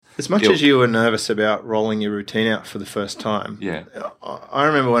As much as you were nervous about rolling your routine out for the first time, Yeah. I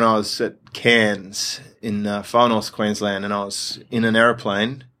remember when I was at Cairns in far north Queensland, and I was in an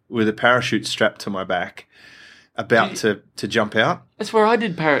aeroplane with a parachute strapped to my back, about to jump out. That's where I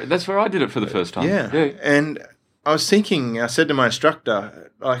did That's where I did it for the first time. Yeah. And I was thinking, I said to my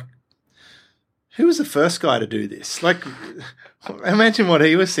instructor, like, who was the first guy to do this? Like, imagine what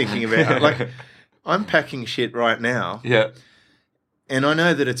he was thinking about. Like, I'm packing shit right now. Yeah. And I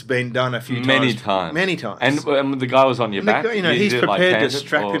know that it's been done a few times. Many times. And the guy was on your back. He's prepared to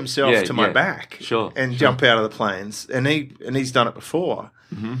strap himself to my back and jump out of the planes. And he's done it before.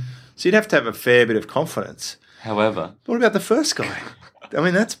 Mm-hmm. So you'd have to have a fair bit of confidence. However. What about the first guy? I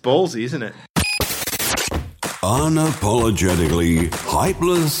mean, that's ballsy, isn't it? Unapologetically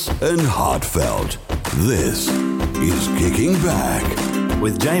hypeless and heartfelt. This is Kicking Back.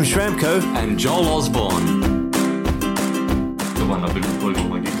 With James Schramko and Joel Osborne. The one I've been recording all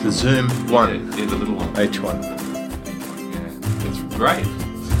my gigs. The Zoom one. Yeah, the little one. H1. Yeah, it's great.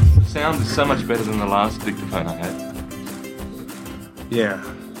 The sound is so much better than the last dictaphone I had. Yeah.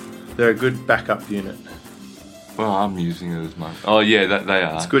 They're a good backup unit. Well, I'm using it as much. Oh, yeah, they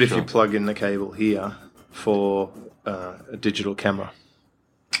are. It's good if you plug in the cable here for a digital camera.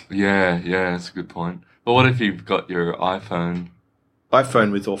 Yeah, that's a good point. But what if you've got your iPhone?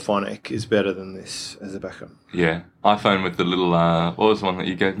 iPhone with Orphonic is better than this as a backup. Yeah, iPhone with the little, what was the one that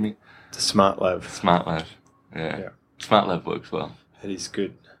you gave me? The SmartLav. SmartLav, yeah. SmartLav works well. It is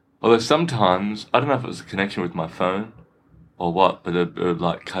good. Although sometimes, I don't know if it was a connection with my phone or what, but it would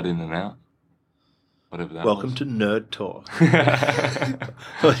like cut in and out. Whatever that Welcome was. to Nerd Talk.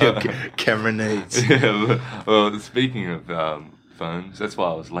 What your camera needs. Yeah, well, speaking of phones, that's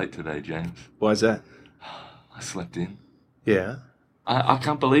why I was late today, James. Why is that? I slept in. Yeah. I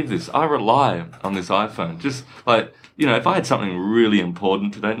can't believe this. I rely on this iPhone. Just like, if I had something really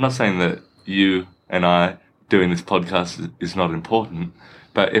important today, I'm not saying that you and I doing this podcast is not important,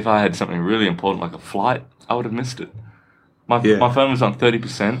 but if I had something really important like a flight, I would have missed it. My phone was on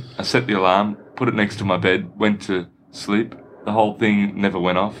 30%. I set the alarm, put it next to my bed, went to sleep. The whole thing never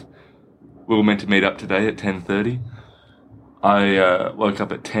went off. We were meant to meet up today at 10:30. I woke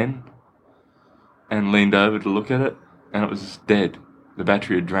up at 10 and leaned over to look at it, and it was dead. The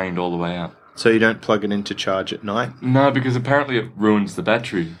battery had drained all the way out. So you don't plug it in to charge at night? No, because apparently it ruins the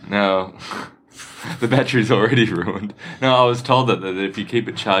battery. Now, the battery's already ruined. Now, I was told that if you keep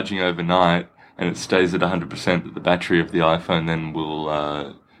it charging overnight and it stays at 100%, that the battery of the iPhone then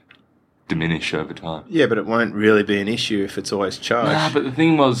will diminish over time. Yeah, but it won't really be an issue if it's always charged. Nah, but the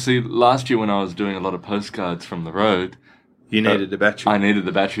thing was, last year when I was doing a lot of postcards from the road, you needed the battery. I needed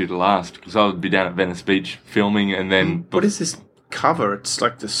the battery to last because I would be down at Venice Beach filming and then... What is this cover? It's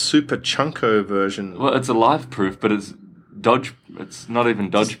like the Super Chunko version. Well, it's a life-proof, but it's not even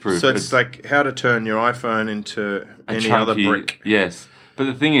dodge-proof. So it's like how to turn your iPhone into any chunky, other brick. Yes. But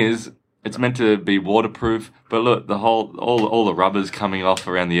the thing is, it's meant to be waterproof, but look, all the rubber's coming off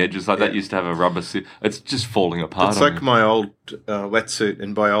around the edges. Like that used to have a rubber suit. It's just falling apart. It's like my old wetsuit,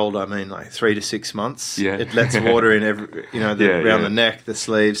 and by old I mean like 3 to 6 months. Yeah. It lets water in around the neck, the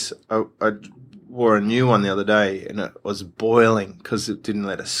sleeves. I wore a new one the other day, and it was boiling because it didn't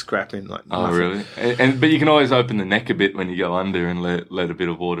let us scrap in like nothing. Oh, really? But you can always open the neck a bit when you go under and let a bit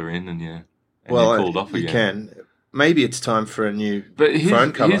of water in, and you're cooled off again. You can. Maybe it's time for a new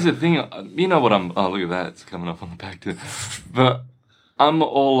phone cover. Here's the thing. You know what I'm... Oh, look at that. It's coming off on the back too. But I'm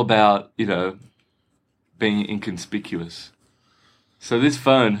all about, being inconspicuous. So this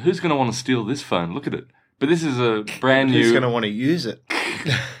phone, who's going to want to steal this phone? Look at it. But this is a brand new... Who's going to want to use it?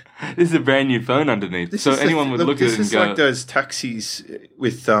 This is a brand new phone underneath. So anyone would look at it and go... This is like those taxis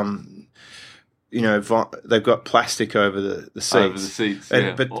with... they've got plastic over the seats. Over the seats,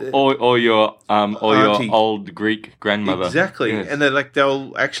 yeah. But or your old Greek grandmother. Exactly. Yes. And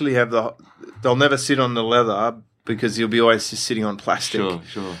they'll actually have they'll never sit on the leather because you'll be always just sitting on plastic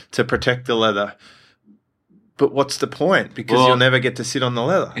sure. to protect the leather. But what's the point? Because you'll never get to sit on the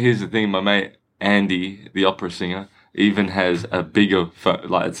leather. Here's the thing, my mate Andy, the opera singer, even has a bigger phone,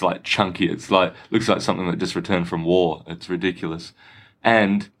 it's like chunky. It's looks like something that just returned from war. It's ridiculous.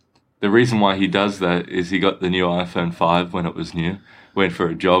 And the reason why he does that is he got the new iPhone 5 when it was new, went for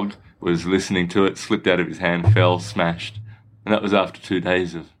a jog, was listening to it, slipped out of his hand, fell, smashed. And that was after 2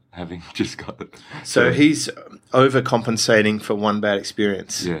 days of having just got it. So he's overcompensating for one bad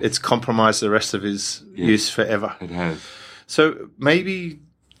experience. Yeah. It's compromised the rest of his use forever. It has. So maybe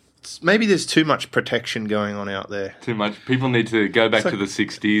there's too much protection going on out there. Too much. People need to go back to the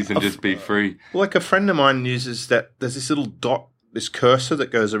 60s and just be free. Like a friend of mine uses that. There's this little dot, this cursor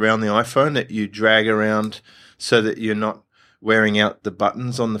that goes around the iPhone that you drag around so that you're not wearing out the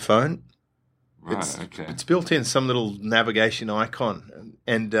buttons on the phone. Right, okay. It's built in some little navigation icon,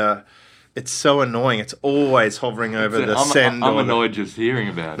 and it's so annoying. It's always hovering over the send. I'm annoyed just hearing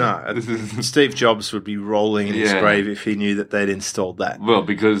about it. No, Steve Jobs would be rolling in his grave if he knew that they'd installed that. Well,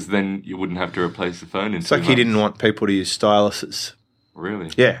 because then you wouldn't have to replace the phone in It's like he didn't want people to use styluses.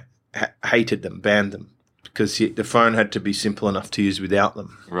 Really? Yeah, hated them, banned them, because the phone had to be simple enough to use without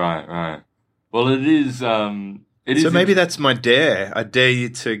them. Right. Well, it is. So maybe that's my dare. I dare you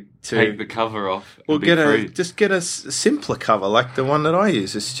to take the cover off. Or get a simpler cover like the one that I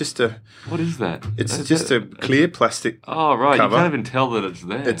use. It's just a. What is that? It's just a clear plastic. Oh right, cover. You can't even tell that it's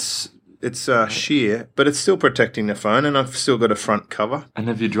there. It's sheer, but it's still protecting the phone, and I've still got a front cover. And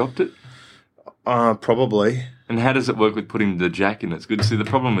have you dropped it? Probably. And how does it work with putting the jack in? It's good. See, the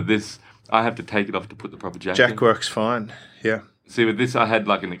problem with this, I have to take it off to put the proper jack in. Jack works fine. Yeah. See, with this, I had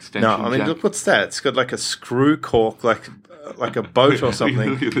like an extension. No, I mean, jack. look, what's that? It's got like a screw cork, like a boat or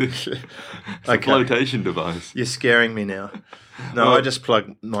something. Look at this. It's a flotation device. You're scaring me now. No, I just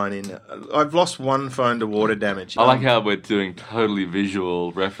plugged mine in. I've lost one phone to water damage. I like how we're doing totally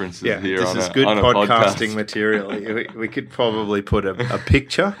visual references here. This is on good podcasting podcast. material. We could probably put a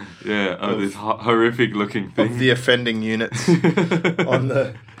picture. Of this horrific looking thing. Of the offending units on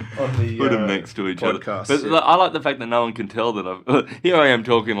the put them next to each podcast, other. But I like the fact that no one can tell that here I am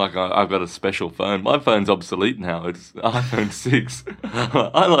talking like I've got a special phone. My phone's obsolete now. It's iPhone 6.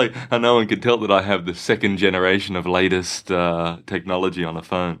 I like how no one can tell that I have the second generation of latest technology on a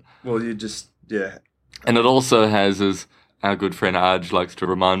phone. Well, you just and it also has, as our good friend Arj likes to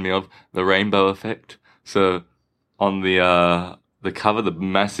remind me of, the rainbow effect. So on the cover, the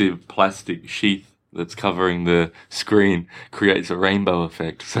massive plastic sheath that's covering the screen creates a rainbow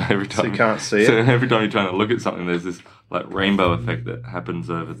effect. So every time you can't see it. So every time you're trying to look at something, there's this like rainbow effect that happens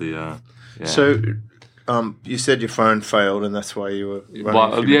over the. So, you said your phone failed, and that's why you were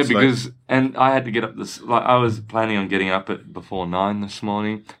running a few minutes late. And I had to get up this. Like I was planning on getting up at before 9 this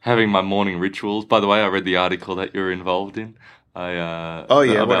morning, having my morning rituals. By the way, I read the article that you're involved in. About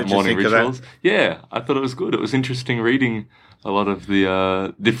what did you morning think rituals. of that? Yeah, I thought it was good. It was interesting reading a lot of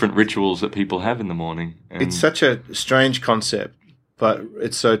the different rituals that people have in the morning. And it's such a strange concept, but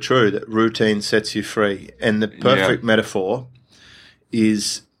it's so true that routine sets you free. And the perfect metaphor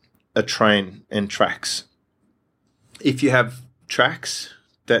is a train and tracks. If you have tracks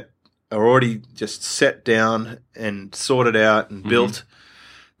that are already just set down and sorted out and built,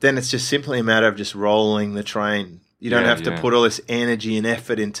 then it's just simply a matter of just rolling the train. You don't have to put all this energy and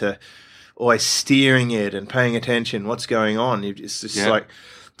effort into always steering it and paying attention what's going on. It's just like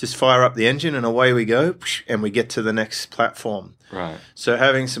just fire up the engine and away we go, and we get to the next platform. Right. So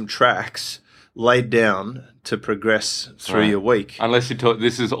having some tracks laid down to progress through your week. Unless you talk,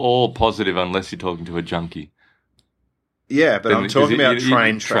 this is all positive unless you're talking to a junkie. Yeah, but I'm talking about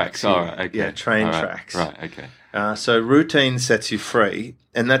train tracks. All right, okay. Yeah, train tracks. Right, okay. So routine sets you free,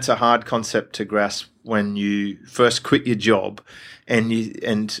 and that's a hard concept to grasp when you first quit your job,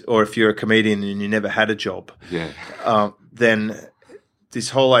 or if you're a comedian and you never had a job. Yeah. Then this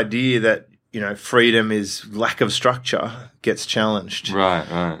whole idea that freedom is lack of structure gets challenged.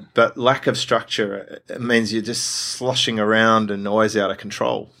 Right. But lack of structure means you're just sloshing around and always out of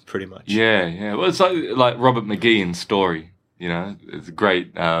control, pretty much. Yeah. Well, it's like Robert McGee Story. It's a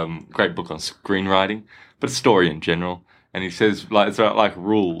great book on screenwriting, but story in general. And he says, it's like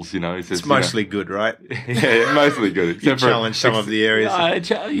rules, He says it's mostly good, right? Yeah, mostly good. You challenge some of the areas.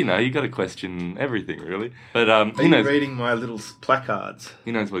 You got to question everything, really. But he knows. Reading my little placards.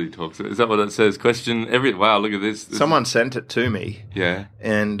 He knows what he talks about. Is that what it says? Question every. Wow, look at this. Someone sent it to me. Yeah.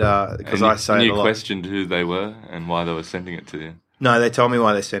 And because I say it a lot. You questioned who they were and why they were sending it to you. No, they told me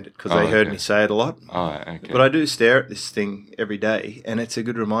why they sent it because they heard me say it a lot. Oh, okay. But I do stare at this thing every day, and it's a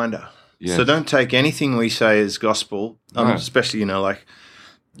good reminder. Yes. So don't take anything we say as gospel, especially, like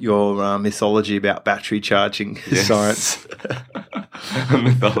your mythology about battery charging science.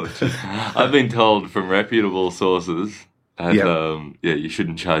 Mythology. I've been told from reputable sources that, you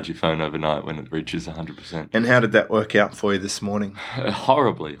shouldn't charge your phone overnight when it reaches 100%. And how did that work out for you this morning?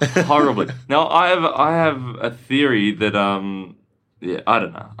 Horribly. Now, I have a theory that, I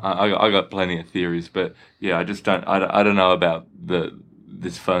don't know. I got plenty of theories, but I just don't. I don't know about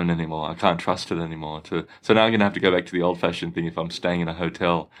this phone anymore. I can't trust it anymore. So now I'm going to have to go back to the old-fashioned thing. If I'm staying in a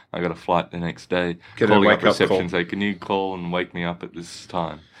hotel, I got a flight the next day. Calling up reception, say, "Can you call and wake me up at this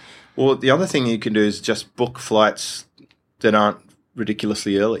time?" Well, the other thing you can do is just book flights that aren't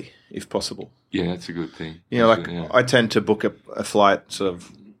ridiculously early, if possible. Yeah, that's a good thing. I tend to book a flight sort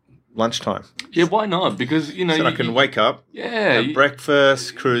of lunchtime. Yeah, why not? Because, you know... So I can wake up, have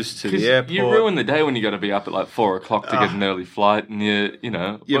breakfast, cruise to the airport. You ruin the day when you got to be up at like 4 o'clock to get an early flight, and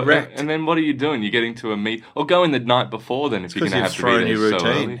you're wrecked. And then what are you doing? You're getting to a meet, or going the night before then if you're going to have to be there your routine. So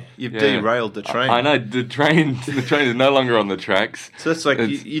early. You've derailed the train. I know, the train is no longer on the tracks. So that's like,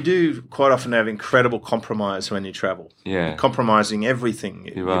 you do quite often have incredible compromise when you travel. Yeah. You're compromising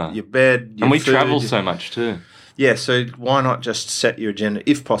everything. Your bed, your and we food. travel so much too. Yeah, so why not just set your agenda,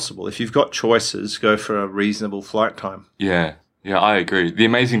 if possible? If you've got choices, go for a reasonable flight time. Yeah, I agree. The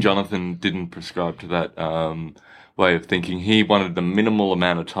amazing Jonathan didn't prescribe to that way of thinking. He wanted the minimal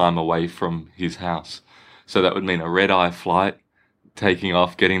amount of time away from his house. So that would mean a red-eye flight, taking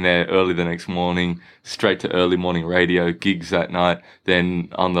off, getting there early the next morning, straight to early morning radio, gigs that night. Then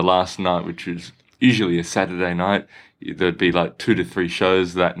on the last night, which is usually a Saturday night, there'd be like 2 to 3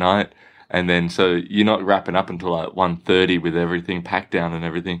 shows that night. And then, so you're not wrapping up until like 1:30 with everything packed down and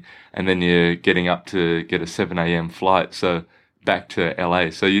everything. And then you're getting up to get a 7 a.m. flight. So back to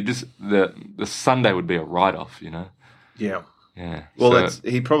LA. So you just, the Sunday would be a write-off, you know? Yeah. Yeah. Well,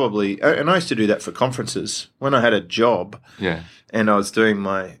 he probably, and I used to do that for conferences. When I had a job and I was doing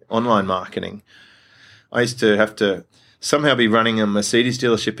my online marketing, I used to have to somehow be running a Mercedes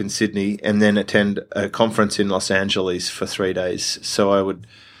dealership in Sydney and then attend a conference in Los Angeles for 3 days. So I would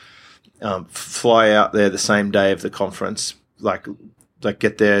fly out there the same day of the conference, like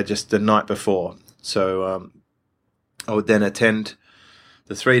get there just the night before. So I would then attend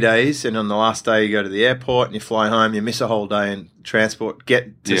the 3 days, and on the last day you go to the airport and you fly home. You miss a whole day in transport,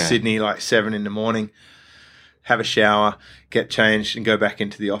 get to Sydney like 7 in the morning, have a shower, get changed, and go back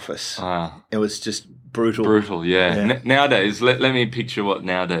into the office. It was just brutal. Brutal, yeah. Nowadays, let me picture what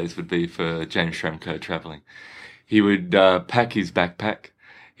nowadays would be for James Schramko traveling. He would pack his backpack.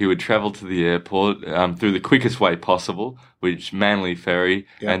 He would travel to the airport through the quickest way possible, which Manly Ferry,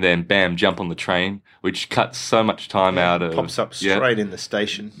 and then bam, jump on the train, which cuts so much time out of. Pops up straight in the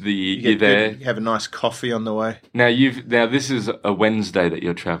station. You're there. You have a nice coffee on the way. Now this is a Wednesday that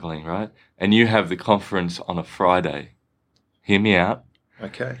you're traveling, right? And you have the conference on a Friday. Hear me out.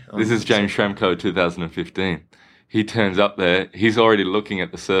 Okay. This is James Schramko, 2015. He turns up there. He's already looking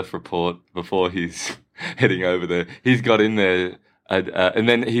at the surf report before he's heading over there. He's got in there. And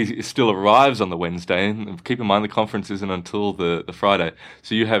then he still arrives on the Wednesday, and keep in mind the conference isn't until the Friday.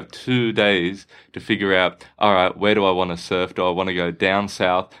 So you have 2 days to figure out, all right, where do I want to surf? Do I want to go down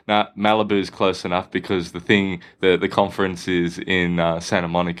south? Now, Malibu's close enough because the conference is in Santa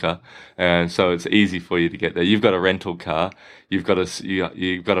Monica, and so it's easy for you to get there. You've got a rental car. You've got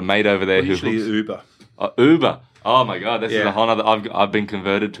a mate over there Uber. Uber. Oh my God, this is a whole other. I've been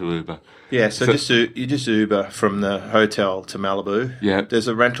converted to Uber. Yeah, so you just Uber from the hotel to Malibu. Yeah. There's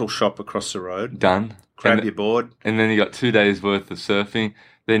a rental shop across the road. Done. Grab your board. And then you got 2 days worth of surfing.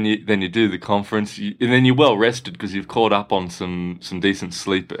 Then you do the conference, and then you're well rested because you've caught up on some decent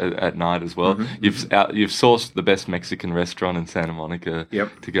sleep at night as well. Mm-hmm. You've sourced the best Mexican restaurant in Santa Monica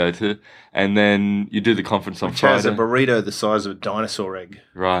to go to, and then you do the conference on Friday. Which has a burrito the size of a dinosaur egg.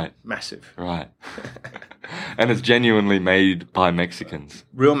 Right. Massive. Right. And it's genuinely made by Mexicans.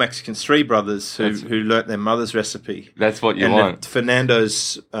 Real Mexicans, 3 brothers who learnt their mother's recipe. That's what you want.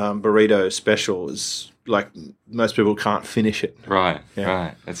 Fernando's burrito special is like most people can't finish it. Right,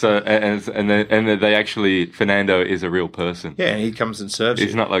 right. And so they actually, Fernando is a real person. Yeah, he comes and serves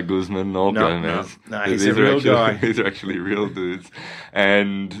He's not like Guzman or Gomez. No, he's a real guy. These are actually real dudes.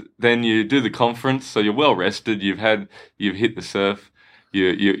 And then you do the conference, so you're well rested. You've hit the surf.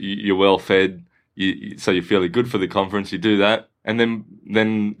 You're well fed. So you're fairly good for the conference. You do that, and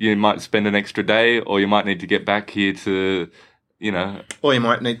then you might spend an extra day, or you might need to get back here to, or you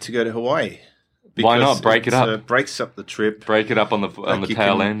might need to go to Hawaii. Why not break it up? Breaks up the trip. Break it up on the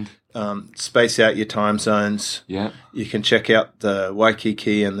tail end. Space out your time zones. Yeah. You can check out the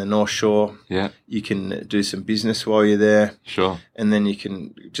Waikiki and the North Shore. Yeah. You can do some business while you're there. Sure. And then you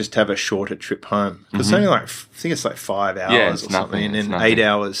can just have a shorter trip home. Because it's only I think it's like 5 hours or something, and then 8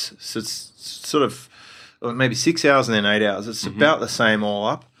 hours. So it's sort of, or maybe 6 hours and then 8 hours. It's about the same all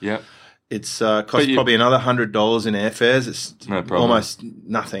up. Yeah. It's costs probably another $100 in airfares. It's no problem. Almost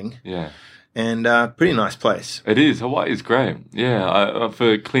nothing. Yeah. And pretty nice place. It is. Hawaii is great. Yeah.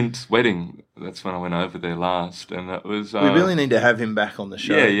 For Clint's wedding, that's when I went over there last, and that was. We really need to have him back on the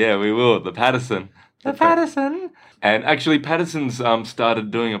show. Yeah, we will. The Patterson. And actually, Patterson's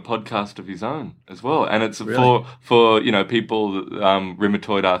started doing a podcast of his own as well, and it's for people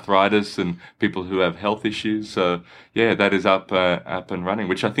rheumatoid arthritis and people who have health issues. So yeah, that is up and running,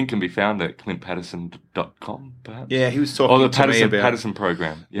 which I think can be found at clintpatterson.com, perhaps. Yeah, he was talking to me about Patterson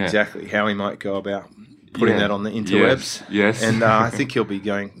program. Yeah, exactly how he might go about putting that on the interwebs. Yes. And I think he'll be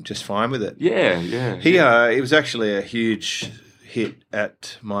going just fine with it. Yeah. It was actually a huge hit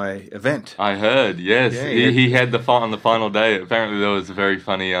at my event. I heard, yes. Yeah, he had on the final day. Apparently there was a very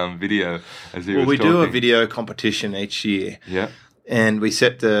funny video as he was we talking. do a video competition each year. Yeah. And we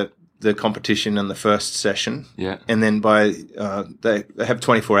set the competition in the first session. Yeah. And then they have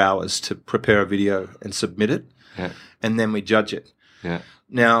 24 hours to prepare a video and submit it. Yeah. And then we judge it. Yeah.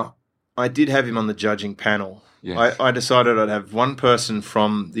 Now, I did have him on the judging panel. Yes. I decided I'd have one person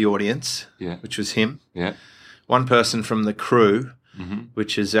from the audience, Yeah. which was him. Yeah. One person from the crew, Mm-hmm.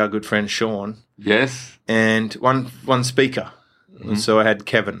 which is our good friend Sean. Yes. And one speaker. Mm-hmm. So I had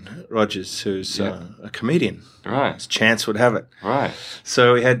Kevin Rogers, who's a comedian. Right. As chance would have it. Right.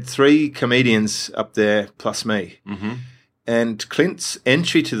 So we had 3 comedians up there plus me. Mm-hmm. And Clint's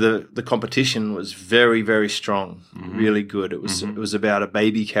entry to the competition was very, very strong, really good. It was about a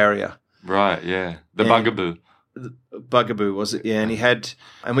baby carrier. Right, yeah. The Bugaboo. Bugaboo, was it? Yeah,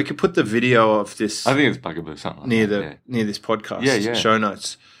 and we could put the video of this I think it's Bugaboo, something like near this podcast, show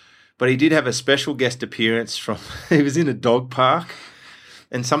notes. But he did have a special guest appearance from, he was in a dog park.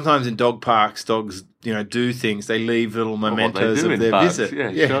 And sometimes in dog parks, dogs, do things. They leave little mementos of their visit.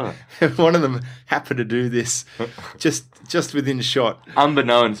 Yeah, sure. One of them happened to do this just within shot.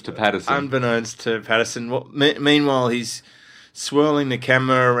 Unbeknownst to Patterson. Meanwhile, he's swirling the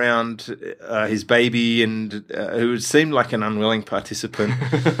camera around his baby and who seemed like an unwilling participant.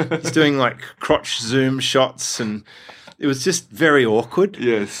 He's doing like crotch zoom shots and it was just very awkward.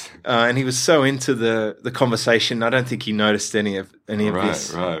 Yes. And he was so into the conversation, I don't think he noticed any of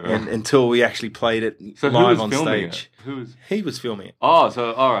this. Right. And until we actually played it live on stage. He was filming it. Oh,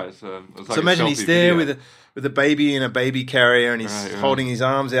 so all right. So it was like so imagine he's there video. with a baby in a baby carrier, and he's holding his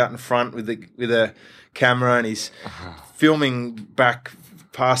arms out in front with a camera, and he's filming back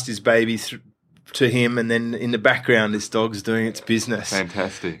past his baby to him, and then in the background, this dog's doing its business.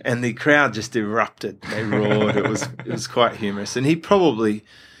 Fantastic. And the crowd just erupted. They roared. It was quite humorous, and he probably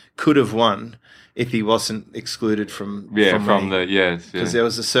could have won if he wasn't excluded from because there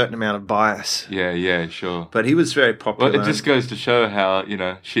was a certain amount of bias. Yeah, sure. But he was very popular. Well, it just goes to show how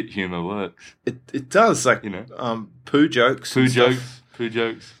shit humor works. It does, like poo jokes. Poo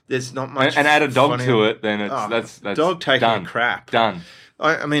jokes. There's not much. And add a dog to it, then that's dog taking done. a crap. Done.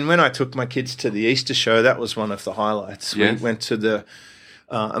 I mean, when I took my kids to the Easter show, that was one of the highlights. Yes. We went to the.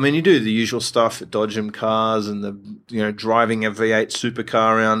 you do the usual stuff at Dodgem Cars and the driving a V8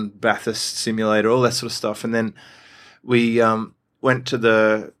 supercar around Bathurst Simulator, all that sort of stuff, and then we went to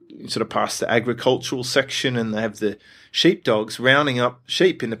the sort of past the agricultural section, and they have the sheepdogs rounding up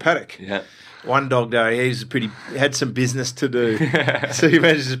sheep in the paddock. Yeah. One dog though, he had some business to do, so he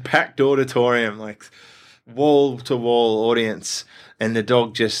managed a packed auditorium, like wall to wall audience, and the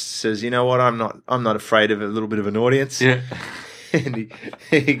dog just says, "You know what? I'm not afraid of a little bit of an audience." Yeah. And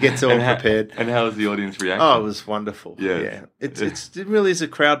he gets all prepared. And how was the audience reaction? Oh, it was wonderful. Yeah. It really is a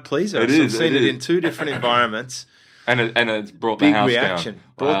crowd pleaser. I've seen it in 2 different environments. And it's brought Big the house reaction. down.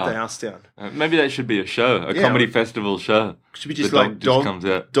 Brought the house down. Maybe that should be a show, a comedy festival show. Should be just like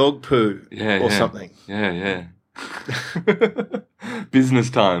dog poo or something. Yeah. Business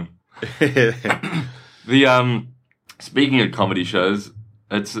time. Speaking of comedy shows,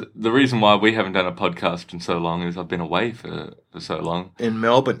 it's the reason why we haven't done a podcast in so long is I've been away for so long. In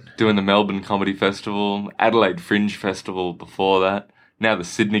Melbourne. Doing the Melbourne Comedy Festival, Adelaide Fringe Festival before that, now the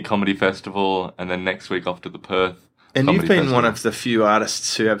Sydney Comedy Festival, and then next week off to the Perth. And Comedy you've been Festival. one of the few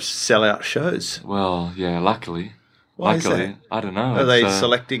artists who have sellout shows. Well, yeah, luckily. Why is that? I don't know. Are they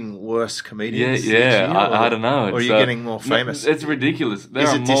selecting worse comedians? Yeah, I don't know. Or are you getting more famous? It's ridiculous.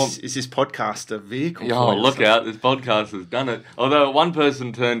 Is this podcast a vehicle? Oh, look out. This podcast has done it. Although one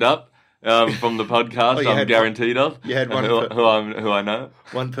person turned up from the podcast, I'm guaranteed of. You had one who I know.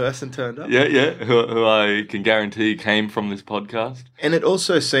 One person turned up? Yeah, who I can guarantee came from this podcast. And it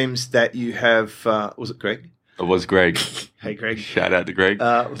also seems that you have, was it Greg? It was Greg. Hey, Greg. Shout out to Greg.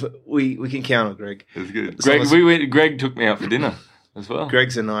 We can count on Greg. It was good. Greg took me out for dinner as well.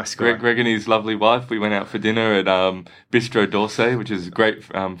 Greg's a nice guy. Greg and his lovely wife, we went out for dinner at Bistro d'Orsay, which is a great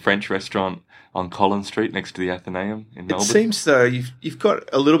French restaurant on Collins Street next to the Athenaeum in Melbourne. It seems though you've got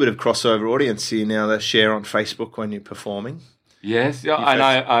a little bit of crossover audience here now that share on Facebook when you're performing. Yes, yeah, and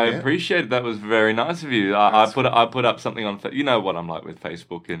I appreciate it. That was very nice of you. I put up something on. You know what I'm like with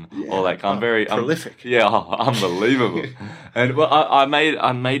Facebook and all that. I'm very prolific. Unbelievable. And well, I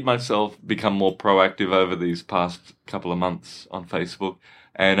made myself become more proactive over these past couple of months on Facebook.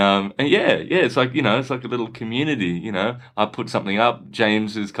 And it's like, it's like a little community, I put something up,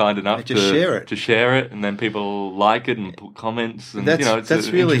 James is kind enough to share it, and then people like it and put comments, and it's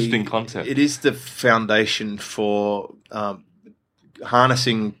an really interesting concept. It is the foundation for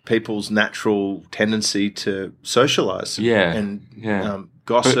harnessing people's natural tendency to socialize and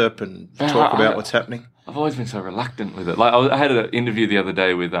gossip and talk about what's happening. I've always been so reluctant with it. Like I had an interview the other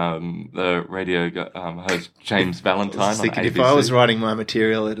day with the radio host James Valentine. I was thinking, if I was writing my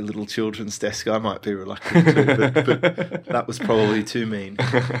material at a little children's desk, I might be reluctant too, but that was probably too mean.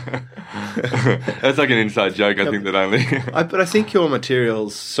 That's like an inside joke. I think that only. But I think your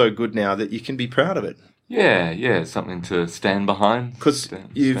material's so good now that you can be proud of it. Yeah, something to stand behind. Because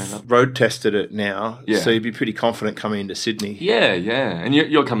you've road tested it now, so you'd be pretty confident coming into Sydney. Yeah, and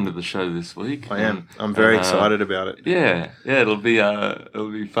you're coming to the show this week. I am. I'm very excited about it. Yeah, it'll be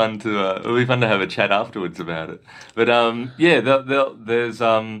fun to have a chat afterwards about it. But there's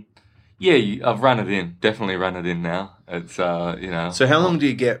I've run it in. Definitely run it in now. It's So how long do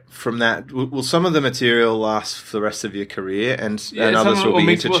you get from that? Will some of the material last for the rest of your career, and others will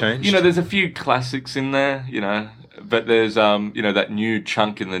be interchanged? There's a few classics in there, but there's that new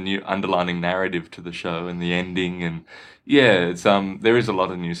chunk in the new underlining narrative to the show and the ending, and it's there is a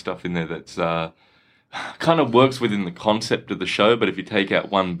lot of new stuff in there that's kind of works within the concept of the show, but if you take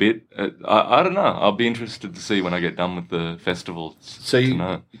out one bit, I don't know. I'll be interested to see when I get done with the festival.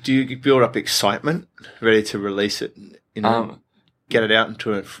 So do you build up excitement, ready to release it? Get it out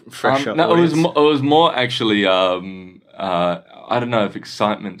into a fresh audience? It was more actually. I don't know if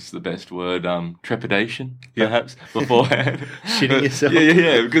excitement's the best word. Trepidation, perhaps, beforehand. Shitting yourself.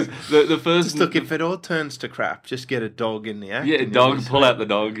 Yeah. Because the first. Just look, if it all turns to crap, just get a dog in the act. Yeah, pull out the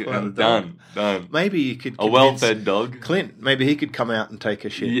dog, and done. Maybe you could. A well-fed dog. Clint, maybe he could come out and take a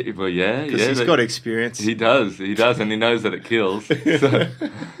shit. Yeah, because he's got experience. He does, and he knows that it kills. So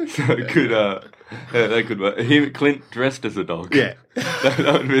it could. That could work. Clint dressed as a dog. Yeah,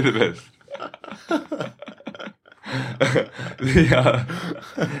 that would be the best. This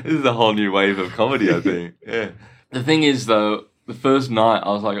is a whole new wave of comedy, I think. Yeah. The thing is, though, the first night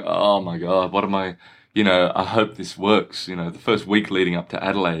I was like, oh my God, what am I, I hope this works. The first week leading up to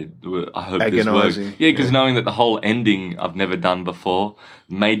Adelaide, I hope this works. Yeah, because knowing that the whole ending I've never done before,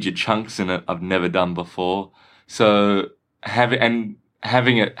 major chunks in it I've never done before. So having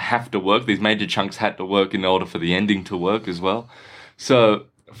it have to work, these major chunks had to work in order for the ending to work as well. So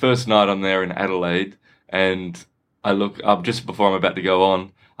first night I'm there in Adelaide, and I look up just before I'm about to go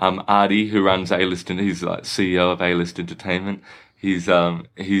on. Artie, who runs A-List, and he's like CEO of A-List Entertainment. He's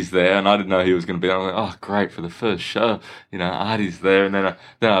there, and I didn't know he was going to be there. I'm like, oh, great for the first show. Artie's there, and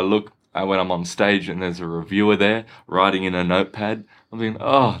then I look when I'm on stage, and there's a reviewer there writing in a notepad. I'm thinking,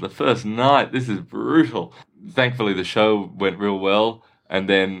 oh, the first night, this is brutal. Thankfully, the show went real well, and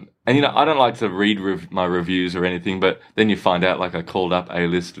I don't like to read my reviews or anything, but then you find out, like I called up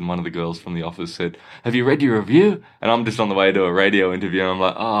A-List and one of the girls from the office said, have you read your review? And I'm just on the way to a radio interview and I'm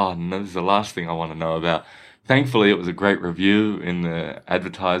like, oh, no, this is the last thing I want to know about. Thankfully, it was a great review in the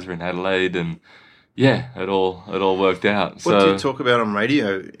Advertiser in Adelaide, and it all worked out. What do you talk about on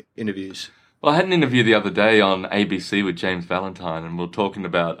radio interviews? Well, I had an interview the other day on ABC with James Valentine, and we were talking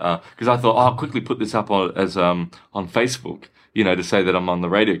about, because I thought, I'll quickly put this up on Facebook, to say that I'm on the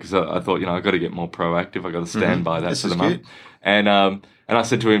radio, because I thought, I've got to get more proactive. I've got to stand by that for the month. And I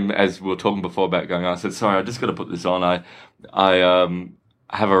said to him, as we were talking before about going on, I said, sorry, I just got to put this on.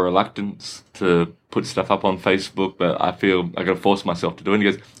 I have a reluctance to put stuff up on Facebook, but I feel I got to force myself to do it. And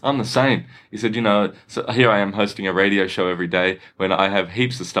he goes, I'm the same. He said, so here I am hosting a radio show every day when I have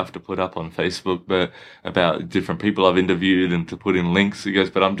heaps of stuff to put up on Facebook, but about different people I've interviewed and to put in links. He goes,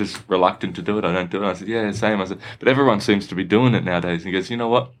 but I'm just reluctant to do it. I don't do it. I said, yeah, same. I said, but everyone seems to be doing it nowadays. And he goes, you know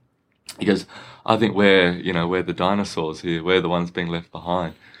what? He goes, I think we're the dinosaurs here. We're the ones being left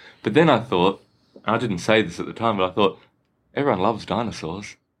behind. But then I thought, I didn't say this at the time, but I thought, everyone loves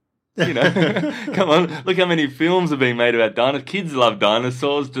dinosaurs. Come on, look how many films are being made about dinosaurs. Kids love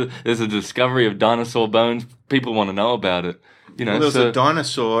dinosaurs. There's a discovery of dinosaur bones. People want to know about it. Well, there was a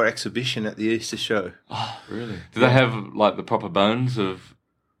dinosaur exhibition at the Easter show. Oh, really? Do they have, like, the proper bones of...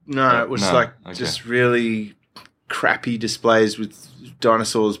 No, it was just really crappy displays with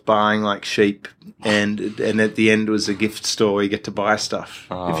dinosaurs buying like sheep, and at the end was a gift store where you get to buy stuff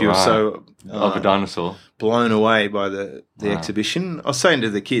if you were so of a dinosaur blown away by the exhibition. I was saying to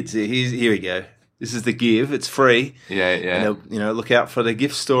the kids, here we go. This is the give. It's free. Yeah. And look out for the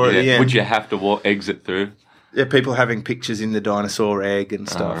gift store at the end. Would you have to exit through? Yeah, people having pictures in the dinosaur egg and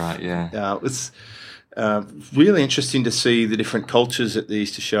stuff. Oh, right, yeah. It was really interesting to see the different cultures at the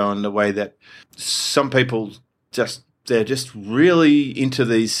Easter show and the way that some people just they're just really into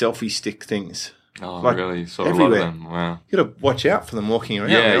these selfie stick things. Oh, like really? Sort of a everywhere. lot of them. Wow. You got to watch out for them walking around.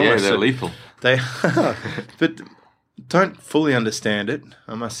 Yeah, They're they're lethal. They are, but don't fully understand it,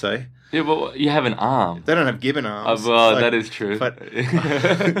 I must say. Yeah, but you have an arm. They don't have gibbon arms. Well, that is true. But,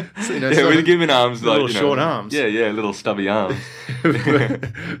 so, with gibbon arms, little short arms. Yeah, little stubby arms.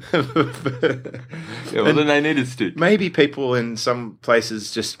 Then they needed to. Maybe people in some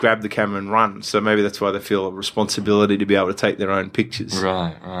places just grab the camera and run, so maybe that's why they feel a responsibility to be able to take their own pictures.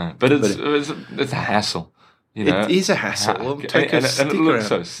 Right. But it's a hassle. You know? It is a hassle. Take a stick it looks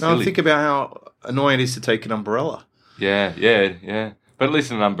around. so silly. No, think about how annoying it is to take an umbrella. Yeah. But at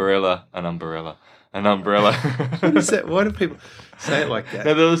least an umbrella. What is that? Why do people say it like that?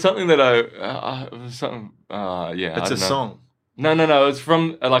 No, there was something that It's a song. No. It's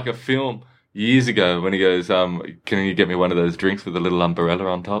from like a film years ago when he goes, "Can you get me one of those drinks with a little umbrella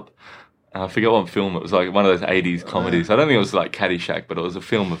on top?" I forget what film it was. Like one of those 80s comedies. I don't think it was like Caddyshack, but it was a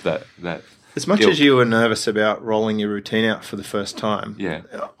film of that. As much as you were nervous about rolling your routine out for the first time, yeah.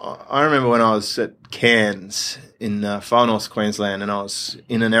 I remember when I was at Cairns in far north Queensland, and I was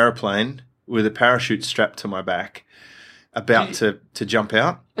in an aeroplane with a parachute strapped to my back, about to jump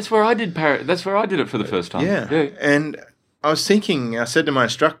out. That's where I did That's where I did it for the first time. Yeah, and I was thinking. I said to my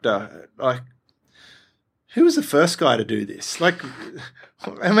instructor, like, who was the first guy to do this? Like,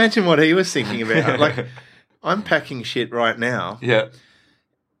 imagine what he was thinking about. Like, I'm packing shit right now. Yeah.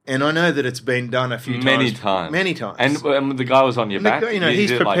 And I know that it's been done a few times. Many times. And the guy was on your back.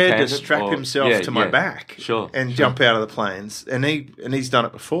 He's prepared to strap himself to my back and jump out of the planes. And he's done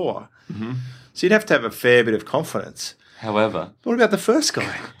it before. Mm-hmm. So you'd have to have a fair bit of confidence. However, what about the first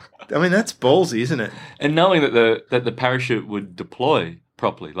guy? I mean, that's ballsy, isn't it? And knowing that the parachute would deploy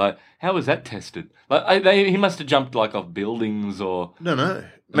properly, like how was that tested? Like he must have jumped like off buildings or no.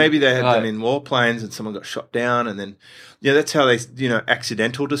 Maybe they had them in warplanes and someone got shot down, and then that's how they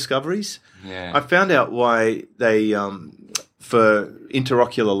accidental discoveries. Yeah, I found out why they for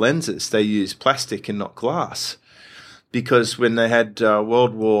interocular lenses they use plastic and not glass, because when they had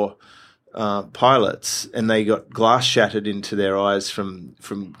World War pilots and they got glass shattered into their eyes from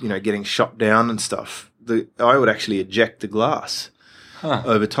getting shot down and stuff, the eye would actually eject the glass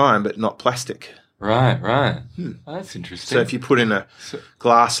over time, but not plastic. Right. Oh, that's interesting. So if you put in a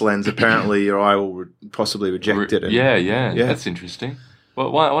glass lens, apparently your eye will possibly reject it. Yeah. That's interesting.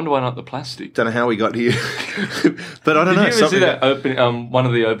 Well, I wonder why not the plastic? Don't know how we got here, but I don't know. Did you ever see that one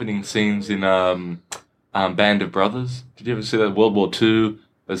of the opening scenes in Band of Brothers? Did you ever see that World War II?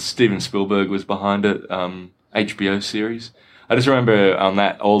 As Steven Spielberg was behind it, HBO series. I just remember on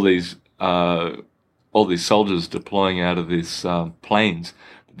that all these soldiers deploying out of these planes,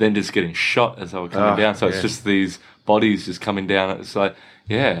 then just getting shot as they were coming down. So it's just these bodies just coming down. It's like,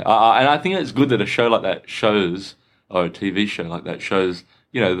 and I think it's good that a show like that shows, or a TV show like that shows,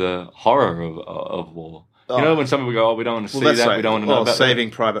 the horror of war. When some people go, we don't want to see that, we don't want to know about Saving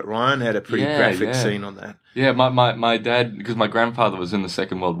that. Private Ryan had a pretty graphic scene on that. Yeah, my dad, because my grandfather was in the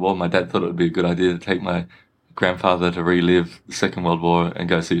Second World War, my dad thought it would be a good idea to take my grandfather to relive the Second World War and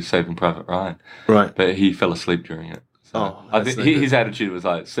go see Saving Private Ryan. Right. But he fell asleep during it. So I think his attitude was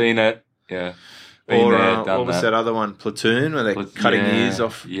like, seen it, been or there, done what was that other one, Platoon, where they're cutting ears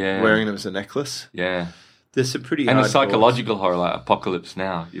off, wearing them as a necklace? Yeah. There's some pretty and hard the psychological horror, like Apocalypse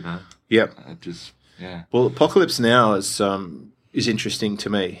Now, Yep. Yeah. Well, Apocalypse Now is interesting to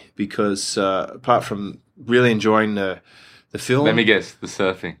me because apart from really enjoying the film, let me guess, the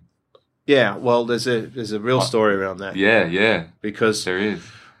surfing. Yeah, well, there's a real story around that. Yeah. Because there is.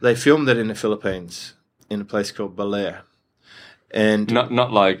 They filmed it in the Philippines in a place called Bel-Air, and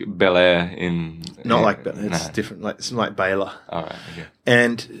not like Bel-Air like Bel-Air. It's different. It's like Baylor. All right. Okay.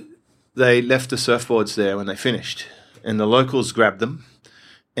 And they left the surfboards there when they finished, and the locals grabbed them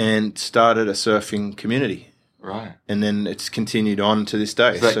and started a surfing community. Right. And then it's continued on to this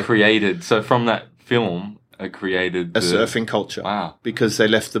day. So from that film, it created a surfing culture. Wow. Because they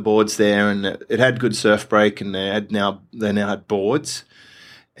left the boards there, and it had good surf break, and they now had boards.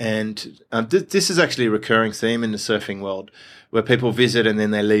 And this is actually a recurring theme in the surfing world, where people visit and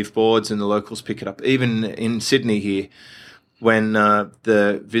then they leave boards and the locals pick it up. Even in Sydney here, when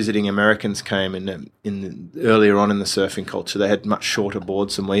the visiting Americans came earlier on in the surfing culture, they had much shorter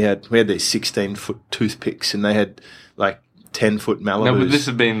boards than we had. We had these 16-foot toothpicks, and they had like 10-foot Malibus. No, but this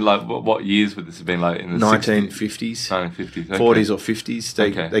has been like, what years would this have been like? In the 1950s. 1950s, okay. 40s or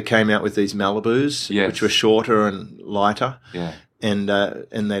 50s. They came out with these Malibus, which were shorter and lighter. Yeah. And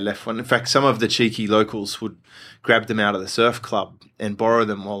they left one. In fact, some of the cheeky locals would grab them out of the surf club and borrow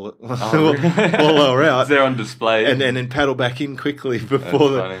them while they were out. They're on display. And then paddle back in quickly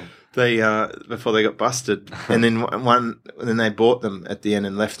before They before they got busted, and then they bought them at the end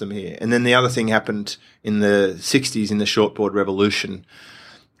and left them here. And then the other thing happened in the '60s in the shortboard revolution.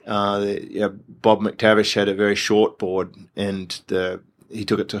 Bob McTavish had a very short board, and he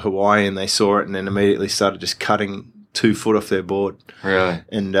took it to Hawaii, and they saw it, and then immediately started just cutting 2 foot off their board. Really?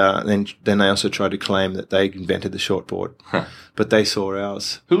 And then they also tried to claim that they invented the shortboard, but they saw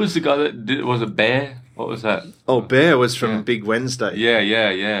ours. Who was the guy that did? Was it Bear? What was that? Oh, Bear was from Big Wednesday.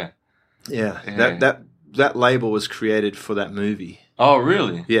 Yeah. That label was created for that movie. Oh,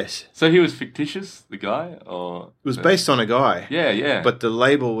 really? Yes. So he was fictitious, the guy, or it was based on a guy. Yeah. But the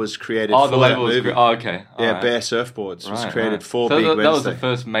label was created for the label that movie. Okay. Yeah, right. Bear Surfboards was created for so Big Wednesday. That was the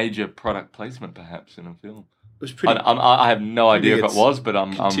first major product placement, perhaps, in a film. It was pretty. I have no idea if it was, but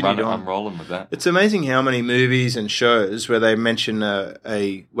I'm rolling with that. It's amazing how many movies and shows where they mention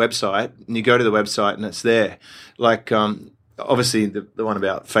a website, and you go to the website and it's there. Like obviously the one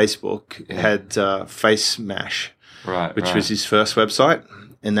about Facebook had Face Mash, which was his first website,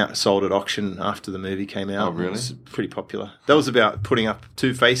 and that sold at auction after the movie came out. Oh, really? It was pretty popular. That was about putting up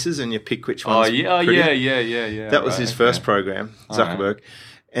 2 faces and you pick which one's yeah. That was his first program, Zuckerberg. Right.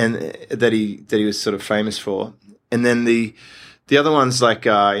 And that he was sort of famous for. And then the other ones like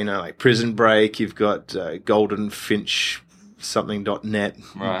like Prison Break, you've got Golden Finch something.net.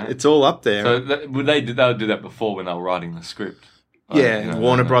 Right. It's all up there. So they would do that before when they were writing the script.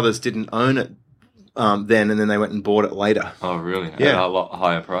 Warner Brothers didn't own it then, and then they went and bought it later. Oh, really? Yeah. At a lot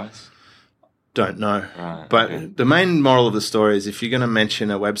higher price? Don't know. Right. But the main moral of the story is if you're going to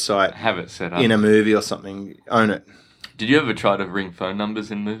mention a website have it set up in a movie or something, own it. Did you ever try to ring phone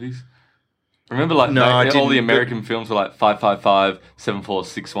numbers in movies? Remember, all the American films were like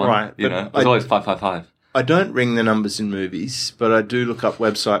 555-7461. Right, it's always 555. I don't ring the numbers in movies, but I do look up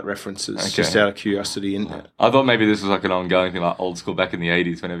website references just out of curiosity. I thought maybe this was like an ongoing thing, like old school back in the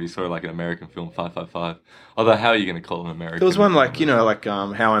 80s, whenever you saw like an American film, 555. Although, how are you going to call an American? There was one like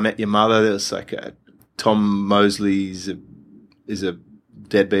How I Met Your Mother. There was like Tom Mosley's is a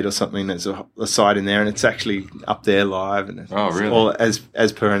deadbeat or something. There's a site in there, and it's actually up there live. And it's all as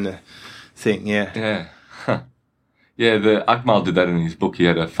per in the thing, Yeah. Huh. Yeah, the Akmal did that in his book. He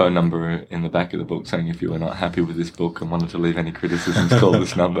had a phone number in the back of the book saying if you were not happy with this book and wanted to leave any criticisms, call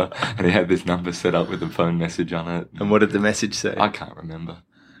this number. And he had this number set up with a phone message on it. And what did the message say? I can't remember.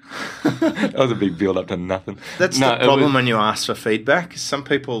 That was a big build up to nothing. That's the problem when you ask for feedback. Some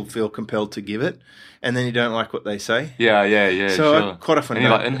people feel compelled to give it, and then you don't like what they say. Yeah. So sure. I quite often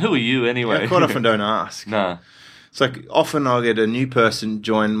and who are you anyway? I quite often don't ask. No. It's like often I'll get a new person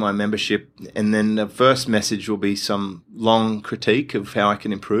join my membership, and then the first message will be some long critique of how I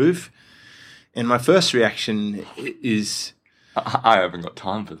can improve. And my first reaction is, I haven't got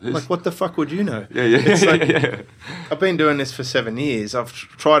time for this. Like, what the fuck would you know? Yeah. It's like, I've been doing this for 7 years. I've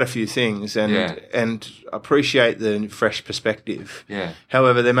tried a few things and appreciate the fresh perspective. Yeah.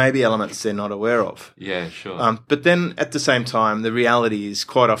 However, there may be elements they're not aware of. Yeah, sure. But then at the same time, the reality is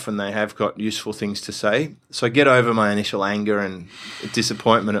quite often they have got useful things to say. So I get over my initial anger and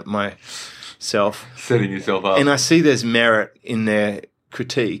disappointment at myself. Setting yourself up. And I see there's merit in their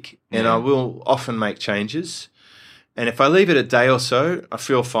critique, and I will often make changes. And if I leave it a day or so, I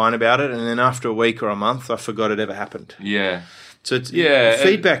feel fine about it. And then after a week or a month, I forgot it ever happened. Yeah. So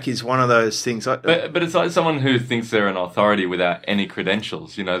feedback is one of those things. But it's like someone who thinks they're an authority without any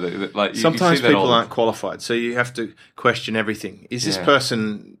credentials. Sometimes people aren't qualified. So you have to question everything. Is this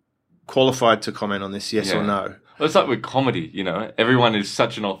person qualified to comment on this, yes or no? Well, it's like with comedy, Everyone is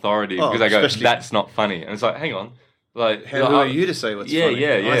such an authority because they go, that's not funny. And it's like, hang on. Who are you to say what's funny?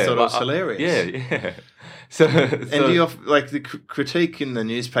 Yeah. I thought it was hilarious. Yeah. So do you like the critique in the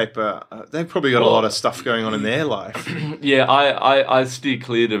newspaper? They've probably got a lot of stuff going on in their life. Yeah, I steer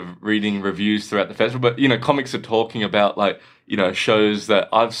clear of reading reviews throughout the festival, but comics are talking about shows that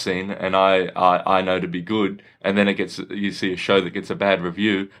I've seen and I know to be good, and then you see a show that gets a bad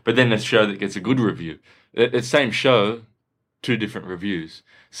review, but then a show that gets a good review. It's same show, 2 different reviews.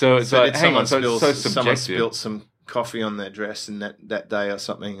 So it's like, hang on, so it's so subjective. Someone spilled some coffee on their dress in that day or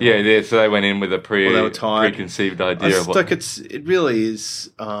something. Yeah. So they went in with a preconceived idea of what. It really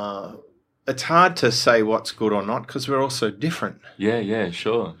is. It's hard to say what's good or not because we're all so different. Yeah,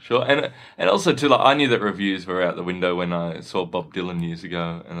 sure, and also too, I knew that reviews were out the window when I saw Bob Dylan years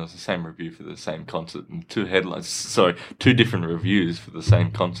ago, and it was the same review for the same concert and 2 different reviews for the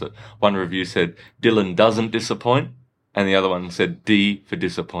same concert. One review said Dylan doesn't disappoint, and the other one said D for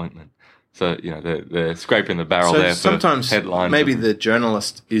disappointment. So, they're scraping the barrel So there for sometimes headlines. maybe the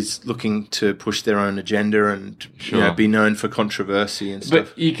journalist is looking to push their own agenda and Sure. be known for controversy and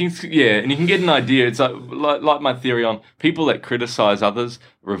stuff. But you can, and you can get an idea. It's like my theory on people that criticize others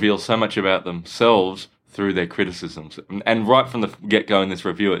reveal so much about themselves through their criticisms. And right from the get-go in this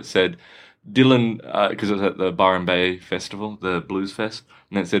review, it said, Dylan, because it was at the Byron Bay Festival, the Blues Fest,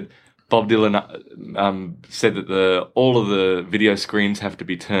 and it said, Bob Dylan said that all of the video screens have to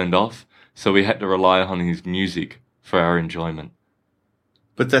be turned off, so we had to rely on his music for our enjoyment.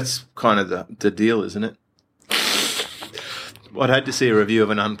 But that's kind of the deal, isn't it? I'd hate to see a review of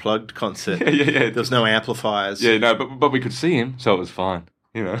an unplugged concert. Yeah. There was no amplifiers. Yeah, no, but we could see him, so it was fine.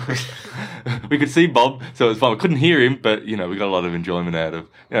 We could see Bob, so it was fine. We couldn't hear him, but we got a lot of enjoyment out of.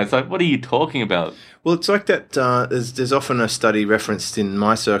 It's like, what are you talking about? Well, it's like that. There's often a study referenced in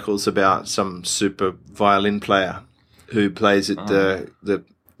my circles about some super violin player who plays at the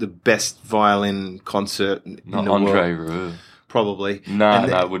best violin concert in Not the Andre world. Rieu. Probably. No,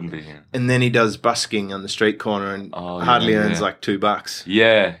 it wouldn't be him. And then he does busking on the street corner and hardly earns like $2.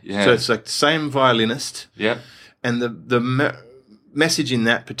 Yeah. So it's like the same violinist. Yep. And the message in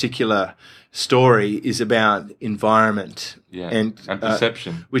that particular story is about environment and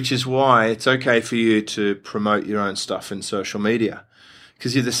perception. Which is why it's okay for you to promote your own stuff in social media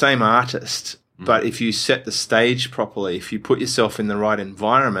because you're the same artist. But if you set the stage properly, if you put yourself in the right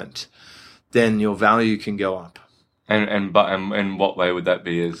environment, then your value can go up. And what way would that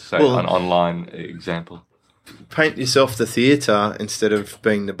be as, say, an online example? Paint yourself the theatre instead of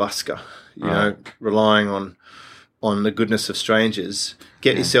being the busker, relying on the goodness of strangers.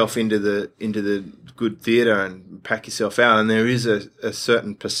 Get yourself into the good theatre and pack yourself out. And there is a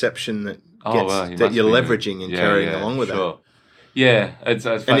certain perception that you're leveraging and carrying along with that. Yeah, it's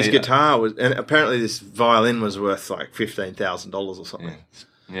funny. And his guitar was, and apparently this violin was worth like $15,000 or something.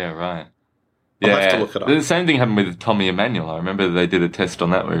 Yeah, right. I'll have to look it up. The same thing happened with Tommy Emmanuel. I remember they did a test on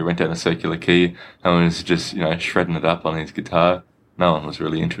that where he went down a circular key and was just, shredding it up on his guitar. No one was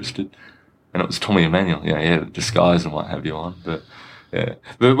really interested. And it was Tommy Emmanuel. He had a disguise and what have you on. But yeah.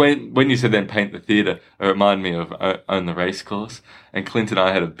 But when you said then paint the theatre, it reminded me of Own the Racecourse. And Clint and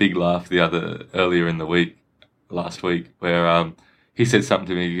I had a big laugh earlier in the week, last week, where he said something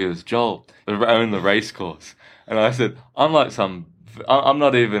to me. He goes, Joel, Own the Racecourse. And I said, I'm not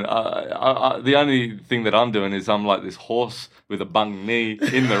even, the only thing that I'm doing is I'm like this horse with a bung knee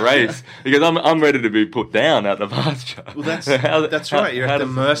in the race because I'm ready to be put down out the pasture. Well, that's right. You're at the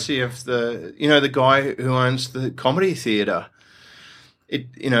mercy of the guy who owns the comedy theatre.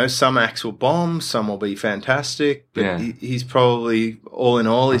 Some acts will bomb, some will be fantastic, but he's probably, all in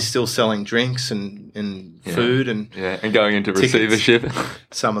all, he's still selling drinks and food and going into tickets. Receivership.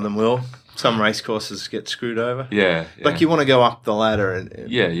 Some of them will. Some race courses get screwed over. Yeah. Like you want to go up the ladder. And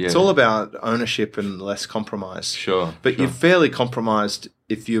It's all about ownership and less compromise. Sure. But you're fairly compromised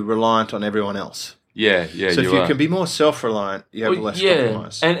if you're reliant on everyone else. Yeah, So if you can be more self-reliant, you have less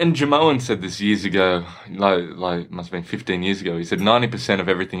compromise. And Jamoan said this years ago, like must have been 15 years ago. He said 90% of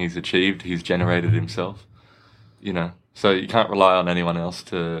everything he's achieved, he's generated himself. So you can't rely on anyone else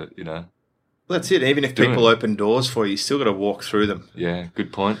to, That's it. Even if people open doors for you, you still got to walk through them. Yeah,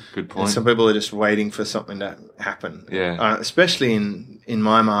 good point. And some people are just waiting for something to happen. Yeah. Especially in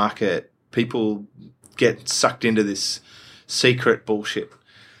my market, people get sucked into this secret bullshit.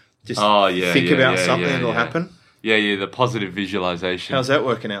 Just think about something that'll happen. Yeah, the positive visualization. How's that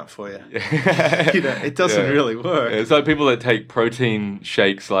working out for you? It doesn't really work. It's like people that take protein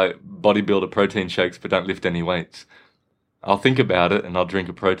shakes, like bodybuilder protein shakes, but don't lift any weights. I'll think about it and I'll drink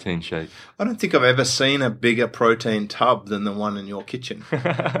a protein shake. I don't think I've ever seen a bigger protein tub than the one in your kitchen. See,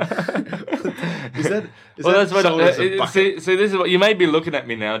 this is what you may be looking at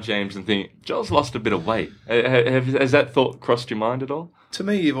me now, James, and thinking, Joel's lost a bit of weight. Has that thought crossed your mind at all? To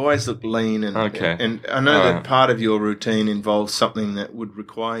me, you've always looked lean, and I know that part of your routine involves something that would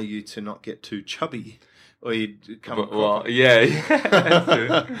require you to not get too chubby. Or you'd come which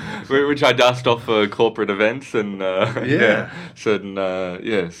I dust off for corporate events and certain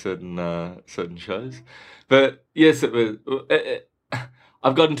shows. But yes, it was.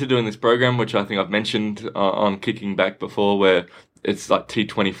 I've gotten to doing this program, which I think I've mentioned on Kicking Back before, where it's like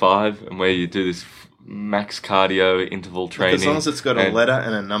T25 and where you do this max cardio interval training. As long as it's got a letter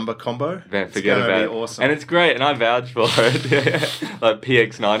and a number combo, it's going to be awesome. And it's great, and I vouch for it. Like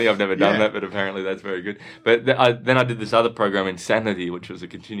PX90, I've never done that, but apparently that's very good. But then I did this other program, Insanity, which was a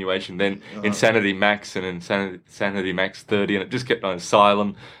continuation. Then Insanity Max and Insanity Max 30, and it just kept on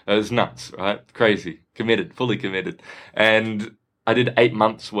Asylum. It was nuts, right? Crazy. Committed, fully committed. And I did 8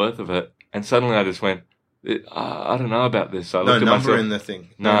 months worth of it, and suddenly I just went, I don't know about this. I No looked at number myself. in the thing.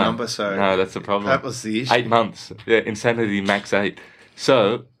 No number, so no, that's the problem. that was the issue. 8 months. Yeah, insanity max 8.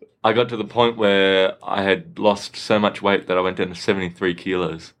 So I got to the point where I had lost so much weight that I went down to 73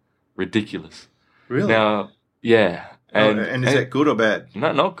 kilos. Ridiculous. Really? Now, yeah. And is that good or bad?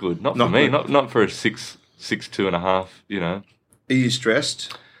 No, not good. Not for Not me. good. Not for a 6'2.5", you know. Are you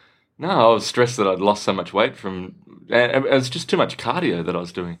stressed? No, I was stressed that I'd lost so much weight and it was just too much cardio that I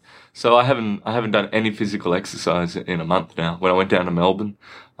was doing. So I haven't done any physical exercise in a month now. When I went down to Melbourne,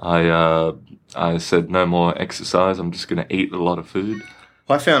 I said no more exercise. I'm just going to eat a lot of food.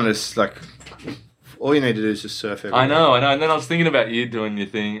 I found this like all you need to do is just surf every I day. know. And then I was thinking about you doing your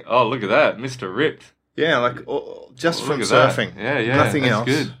thing. Oh, look at that, Mr. Ripped. Yeah, like just from Look at that. surfing. Yeah, Nothing that's else.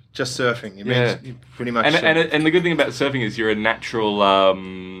 good. Just surfing. It Yeah. means you pretty much. And the good thing about surfing is you're a natural.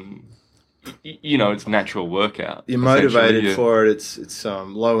 It's natural workout. You're essentially. motivated for it. It's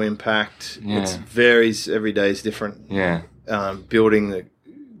low impact. Yeah. It varies. Every day is different. Yeah.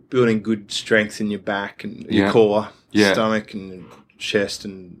 Building good strength in your back and your Yeah. core, Yeah. stomach and chest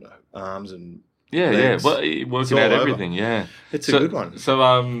and arms and Yeah. legs. Well, working all out over. everything. Yeah. It's a good one. So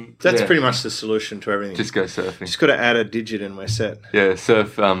That's yeah. pretty much the solution to everything. Just go surfing. Just got to add a digit and we're set. Yeah,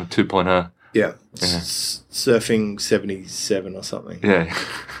 surf 2.0. Yeah. Yeah. Surfing 77 or something. Yeah.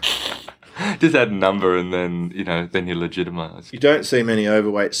 Just add a number and then, then you're legitimized. You don't see many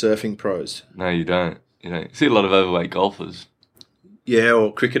overweight surfing pros. No, you don't. You see a lot of overweight golfers, Yeah,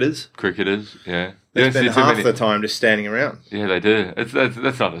 or cricketers. cricketers, yeah. They You don't spend see too half many- the time just standing around. Yeah, they do.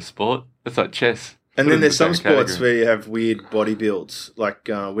 That's not a sport. That's like chess. And Put then it there's in some the same sports category. where you have weird body builds, like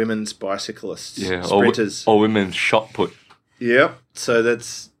women's bicyclists, Yeah, sprinters. or women's shot put. Yep. So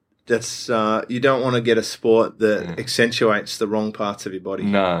that's you don't want to get a sport that Yeah. accentuates the wrong parts of your body.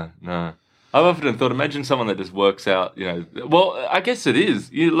 No. I've often thought, imagine someone that just works out, well, I guess it is.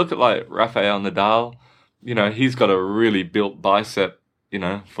 You look at like Rafael Nadal, he's got a really built bicep,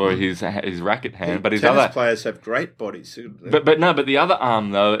 for his racket hand, but his Tennis other, players have great bodies. but the other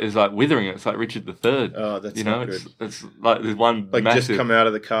arm though is like withering. It's like Richard III. Oh, that's not good. It's like there's one Like massive. just come out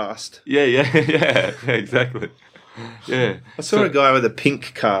of the cast. Yeah, exactly. Yeah. I saw a guy with a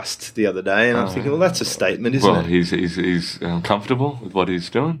pink cast the other day, and I'm thinking, well, that's a statement, isn't Well, it? he's comfortable with what he's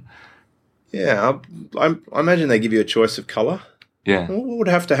doing. Yeah, I imagine they give you a choice of colour. Yeah, What would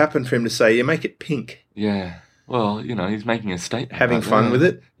have to happen for him to say, you make it pink? yeah. Well, he's making a statement. Having like fun that. with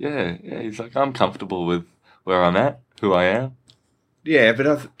it? Yeah. He's like, I'm comfortable with where I'm at, who I am. Yeah, but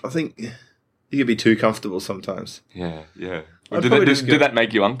I think you could be too comfortable sometimes. Yeah. I'd Did probably just go- that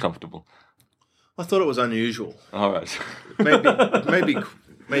make you uncomfortable? I thought it was unusual. All right.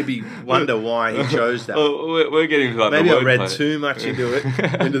 Maybe wonder why he chose that. Oh, we're getting to like Maybe the I read wordplay. too much into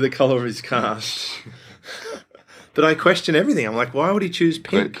it, into the colour of his cast. But I question everything. I'm like, why would he choose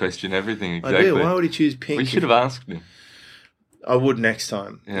pink? Question everything I exactly. do. Why would he choose pink? We should have asked him. I would next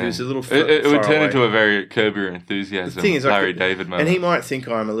time. Yeah. He was a little It would far turn away. into a very Curb Your Enthusiasm, The thing is, Larry David moment. And he might think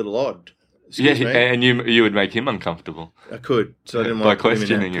I'm a little odd. yeah, Excuse me. and you would make him uncomfortable. I could. So I didn't By want to put him in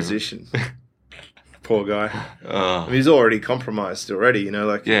questioning that him. position. Poor guy. I Oh, mean, he's already compromised already,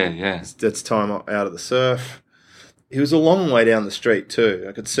 yeah. That's time out of the surf. He was a long way down the street too.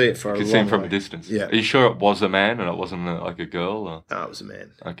 I could see it for You a could long see him from way. a distance. Yeah. Are you sure it was a man and it wasn't like a girl? Or? No, it was a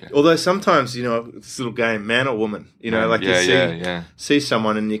man. Okay. Although sometimes, this little game, man or woman, like you see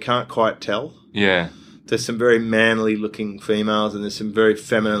someone and you can't quite tell. Yeah. There's some very manly looking females and there's some very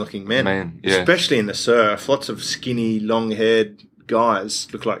feminine looking men. Man, yeah. Especially in the surf. Lots of skinny, long haired guys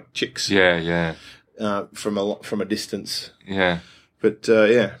look like chicks Yeah. from a distance. Yeah. But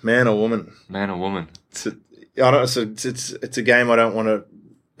man or woman. Man or woman? It's a game I don't want to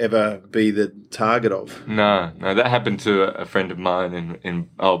ever be the target of. No. That happened to a friend of mine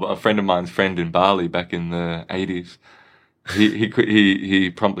a friend of mine's friend in Bali back in the 80s. He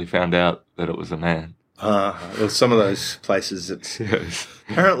promptly found out that it was a man. Well, some of those places, it's Yes.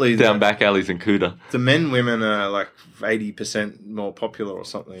 apparently Down back alleys in Kuta. the men women are like 80% more popular or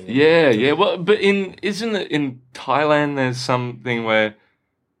something. Yeah. Well, but isn't it in Thailand? There's something where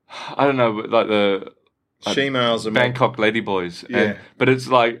I don't know, like the She-males are more. Bangkok ladyboys. Yeah. But it's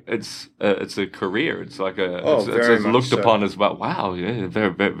like it's a career. It's like it's very much looked so. upon as wow. Yeah, very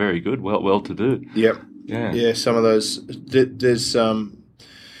very, very good. Well to do. Yep. Yeah. Yeah, some of those. There's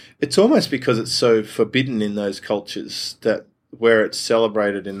it's almost because it's so forbidden in those cultures that where it's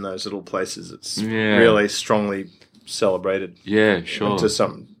celebrated in those little places, it's Yeah. really strongly celebrated. Yeah, sure. To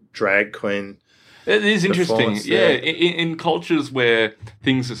some drag queen. It is interesting. performance Yeah, there. in cultures where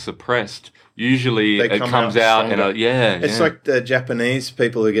things are suppressed, usually They it come comes out out in a stronger. It's like the Japanese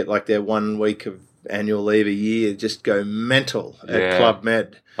people who get like their 1 week of annual leave a year, just go mental at Club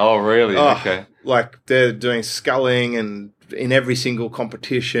Med. Oh, really? Okay. Like they're doing sculling and in every single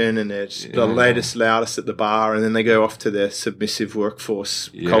competition, and it's the latest, loudest at the bar, and then they go off to their submissive workforce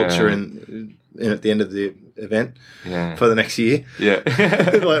culture and at the end of the event for the next year. Yeah.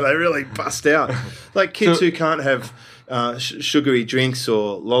 Like they really bust out. Like kids who can't have sugary drinks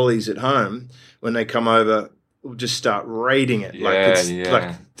or lollies at home, when they come over, will just start raiding it.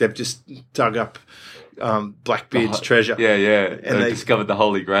 Like they've just dug up Blackbeard's treasure. And they discovered the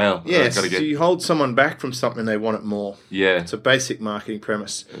Holy Grail. Yeah, so you hold someone back from something, they want it more. Yeah. It's a basic marketing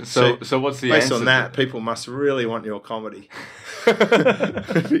premise. So what's the based answer? on that, people must really want your comedy.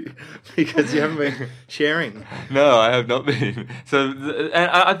 Because you haven't been sharing. No, I have not been. So,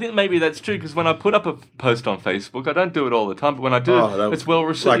 and I think maybe that's true, because when I put up a post on Facebook, I don't do it all the time, but when I do, it's well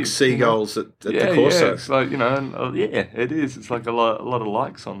received. Like seagulls at the Corso. Yeah, it's like, it is. It's like a lot of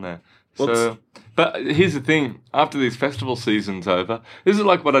likes on there. But here's the thing, after these festival season's over, this is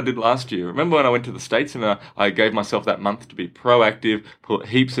like what I did last year. Remember when I went to the States and I gave myself that month to be proactive, put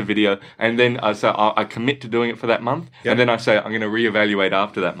heaps of video, and then I commit to doing it for that month, and then I say I'm going to reevaluate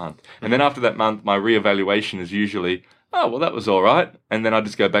after that month. And then after that month, my reevaluation is usually, oh, well, that was all right. And then I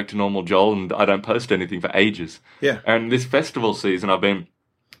just go back to normal Joel and I don't post anything for ages. Yeah. And this festival season, I'm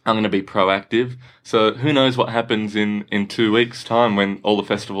going to be proactive. So who knows what happens in 2 weeks' time when all the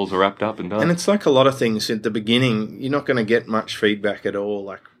festivals are wrapped up and done. And it's like a lot of things at the beginning, you're not going to get much feedback at all.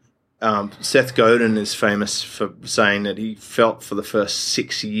 Like Seth Godin is famous for saying that he felt for the first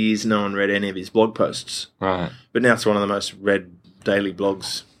 6 years no one read any of his blog posts. Right. But now it's one of the most read daily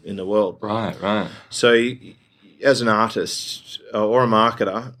blogs in the world. Right. So as an artist or a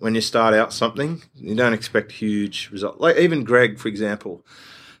marketer, when you start out something, you don't expect huge results. Like even Greg, for example.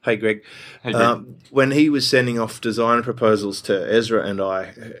 Hey, Greg. Hey, Greg. When he was sending off design proposals to Ezra and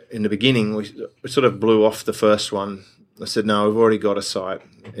I in the beginning, we sort of blew off the first one. I said, no, we've already got a site.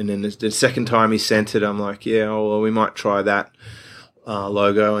 And then the second time he sent it, I'm like, yeah, well, we might try that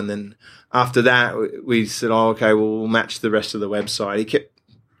logo. And then after that, we said, oh, okay, well, we'll match the rest of the website. He kept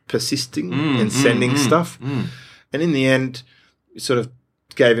persisting and sending stuff. And in the end, we sort of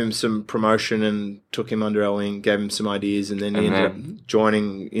gave him some promotion and took him under our wing, gave him some ideas, and then he ended up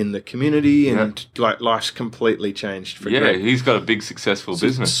joining in the community, and like life's completely changed for Greg. Yeah, he's got a big successful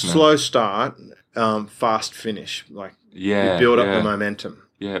business now. Slow start, fast finish. Like you build up the momentum.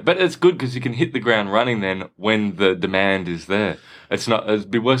 Yeah, but it's good because you can hit the ground running then when the demand is there.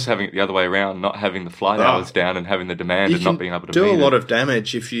 It'd be worse having it the other way around, not having the flight hours down and having the demand and not being able to do meet a lot of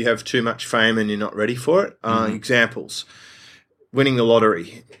damage if you have too much fame and you're not ready for it. Examples. Winning the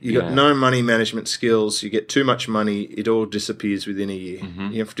lottery. You got no money management skills. You get too much money. It all disappears within a year.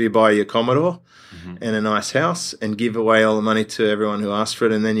 You have to buy your Commodore and a nice house and give away all the money to everyone who asks for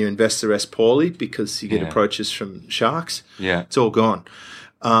it, and then you invest the rest poorly because you get approaches from sharks. Yeah. It's all gone.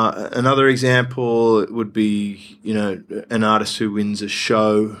 Another example would be, an artist who wins a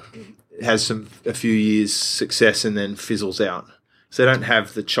show, has a few years success and then fizzles out. So they don't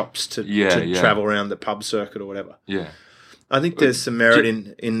have the chops to travel around the pub circuit or whatever. Yeah. I think there's some merit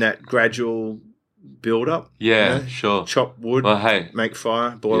in that gradual build-up. Yeah, sure. Chop wood, make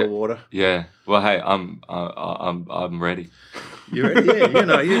fire, boil water. Yeah. Well, hey, I'm ready. You're ready?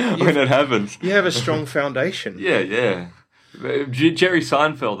 Yeah, when it happens. You have a strong foundation. Yeah. Jerry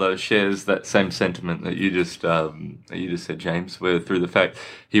Seinfeld, though, shares that same sentiment that you just said, James, where through the fact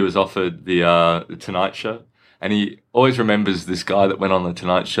he was offered the Tonight Show, and he always remembers this guy that went on the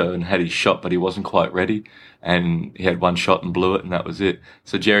Tonight Show and had his shot, but he wasn't quite ready, and he had one shot and blew it, and that was it.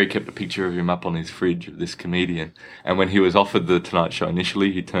 So Jerry kept a picture of him up on his fridge of this comedian, and when he was offered the Tonight Show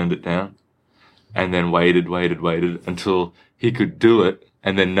initially, he turned it down, and then waited until he could do it,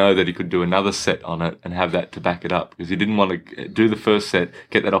 and then know that he could do another set on it and have that to back it up, because he didn't want to do the first set,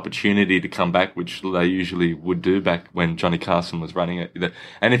 get that opportunity to come back, which they usually would do back when Johnny Carson was running it.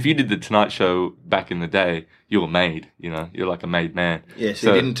 And if you did the Tonight Show back in the day, you were made, you're like a made man. Yes,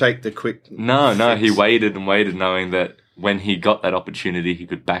 so he didn't take the quick... No, he waited knowing that when he got that opportunity, he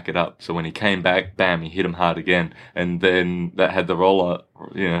could back it up. So when he came back, bam, he hit him hard again. And then that had the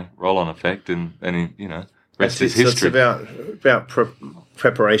roll-on effect, and he, rest is history. So it's about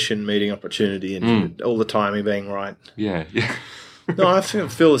preparation, meeting opportunity, and all the timing being right. Yeah. No, I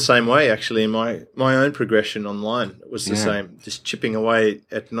feel the same way, actually, in my own progression online. It was the same, just chipping away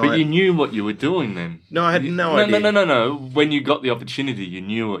at night. But you knew what you were doing then. No, I had no idea. No. When you got the opportunity, you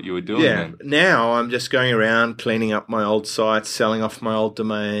knew what you were doing then. Now I'm just going around cleaning up my old sites, selling off my old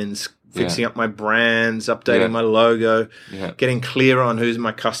domains, fixing up my brands, updating Yeah. my logo, Yeah. getting clear on who's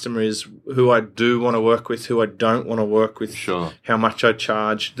my customer is, who I do want to work with, who I don't want to work with, Sure. how much I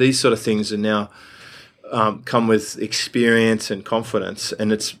charge. These sort of things are now come with experience and confidence,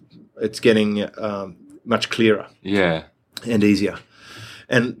 and it's getting much clearer Yeah. and easier.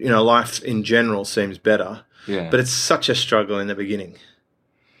 And, you know, life in general seems better, Yeah. but it's such a struggle in the beginning.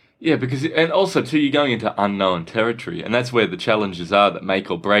 Yeah, because and also too, you're going into unknown territory, and that's where the challenges are that make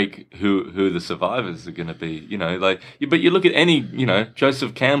or break who the survivors are going to be. You know, like, but you look at any, you know,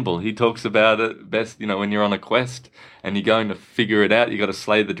 Joseph Campbell. He talks about it best. You know, when you're on a quest and you're going to figure it out, you got to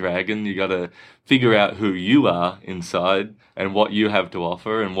slay the dragon. You got to figure out who you are inside and what you have to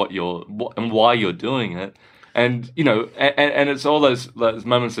offer and and why you're doing it. And you know, and it's all those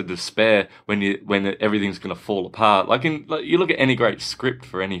moments of despair when everything's going to fall apart. Like you look at any great script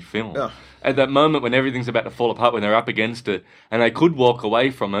for any film. Yeah. At that moment when everything's about to fall apart, when they're up against it, and they could walk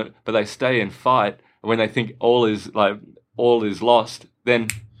away from it, but they stay and fight. And when they think all is lost, then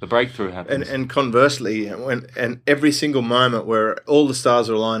the breakthrough happens. And conversely, and every single moment where all the stars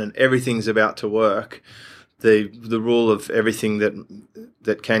are aligned and everything's about to work, the rule of everything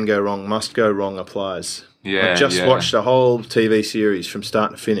that can go wrong must go wrong applies. Yeah, I just watched a whole TV series from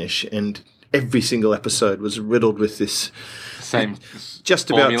start to finish, and every single episode was riddled with this Same. just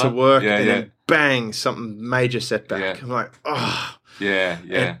formula. about to work, Yeah, and yeah. then bang, something major setback. Yeah. I'm like, oh, Yeah,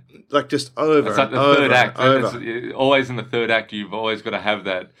 yeah. like just over It's like and the over third act. and over. It's always in the third act, you've always got to have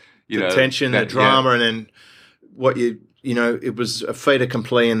that, The know, tension, the that- drama, and then what you know, it was a fait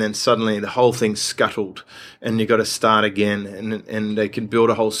accompli, and then suddenly the whole thing's scuttled, and you got to start again, and they can build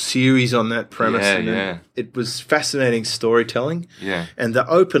a whole series on that premise. Yeah, and then yeah. It was fascinating storytelling, Yeah. and the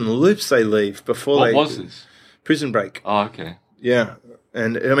open loops they leave before What they was this? Prison Break. Oh, okay. Yeah,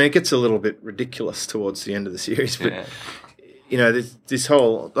 and I mean it gets a little bit ridiculous towards the end of the series, but. Yeah. You know,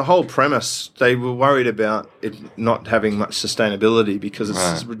 the whole premise, they were worried about it not having much sustainability because it's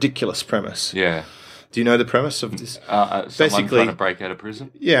Right. a ridiculous premise. Yeah. Do you know the premise of this? Someone Basically- trying to break out of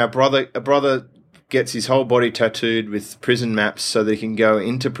prison? Yeah, a brother gets his whole body tattooed with prison maps so that he can go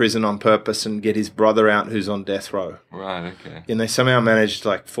into prison on purpose and get his brother out who's on death row. Right, okay. And they somehow managed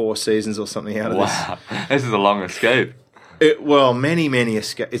like 4 seasons or something out of Wow. This is a long escape. this. Many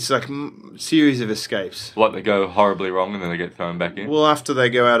escapes. It's like a series of escapes. What, they go horribly wrong and then they get thrown back in? Well, after they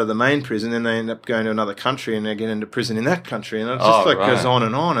go out of the main prison, then they end up going to another country and they get into prison in that country. And it just goes on,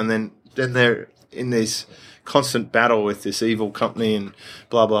 and then they're in this constant battle with this evil company and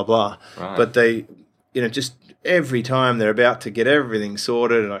blah, blah, blah. Right. But they, you know, just every time they're about to get everything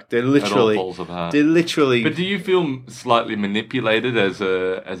sorted, like they're literally... It all falls apart. They're literally... But do you feel slightly manipulated as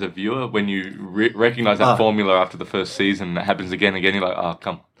a viewer when you recognise that formula after the first season and it happens again and again? You're like, oh,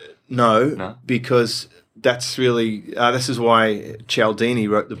 come on. No, because that's really... this is why Cialdini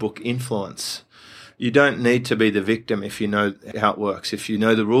wrote the book Influence. You don't need to be the victim if you know how it works. If you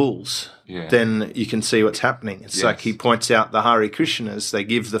know the rules, then you can see what's happening. It's like he points out the Hare Krishnas. They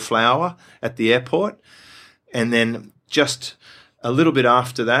give the flower at the airport, and then just a little bit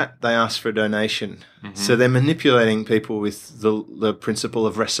after that, they ask for a donation. Mm-hmm. So they're manipulating people with the principle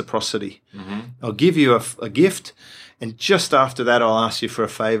of reciprocity. Mm-hmm. I'll give you a gift, and just after that, I'll ask you for a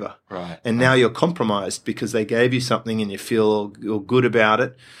favor. Right. And now you're compromised because they gave you something and you feel all good about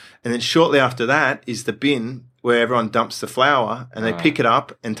it. And then shortly after that is the bin where everyone dumps the flour and they pick it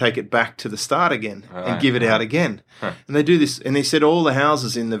up and take it back to the start again and give it out again. Huh. And they do this. And he said all the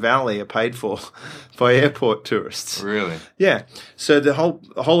houses in the valley are paid for by airport tourists. Really? Yeah. So the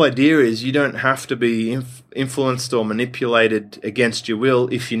whole idea is you don't have to be influenced or manipulated against your will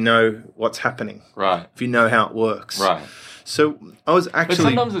if you know what's happening. Right. If you know how it works. Right. So I was actually... But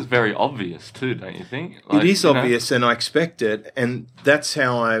sometimes it's very obvious too, don't you think? Like, it is you know? obvious, and I expect it, and that's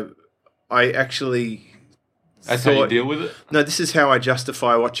how I actually... That's how you deal with it? No, this is how I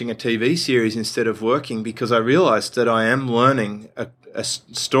justify watching a TV series instead of working, because I realised that I am learning a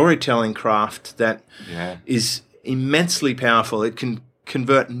storytelling craft that is immensely powerful. It can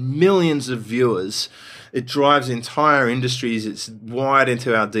convert millions of viewers. It drives entire industries. It's wired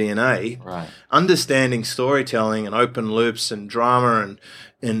into our DNA. Right. Understanding storytelling and open loops and drama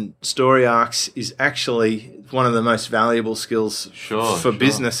and story arcs is actually one of the most valuable skills for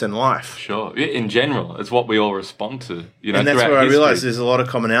business and life. Sure. In general, it's what we all respond to. You know, and that's throughout where I history. realised there's a lot of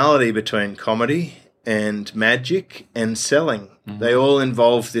commonality between comedy and magic and selling. Mm-hmm. They all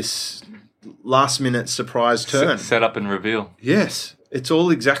involve this last-minute surprise turn. Set up and reveal. Yes. It's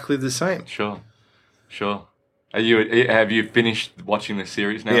all exactly the same. Sure. Have you finished watching the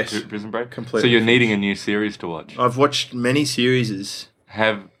series now? Yes. Prison Break? Completely. So you're needing a new series to watch. I've watched many series.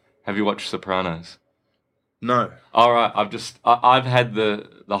 Have you watched Sopranos? No. All right, I've had the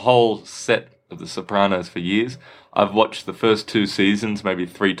whole set of The Sopranos for years. I've watched the first 2 seasons maybe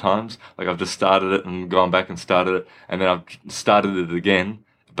 3 times. Like I've just started it and gone back and started it, and then I've started it again.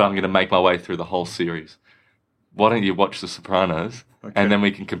 But I'm going to make my way through the whole series. Why don't you watch The Sopranos, and then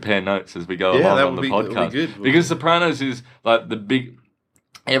we can compare notes as we go along on the podcast? That would be good. Because Sopranos is like the big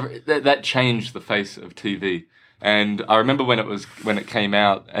that changed the face of TV. And I remember when it came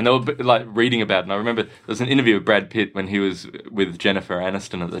out, and they were like reading about it. And I remember there was an interview with Brad Pitt when he was with Jennifer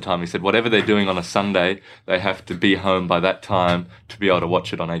Aniston at the time. He said, whatever they're doing on a Sunday, they have to be home by that time to be able to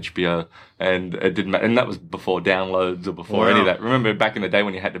watch it on HBO. And it didn't matter. And that was before downloads or before any of that. Remember back in the day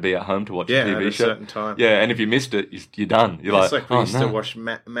when you had to be at home to watch a TV at a show? certain time. Yeah, and if you missed it, you're done. It's like we used to watch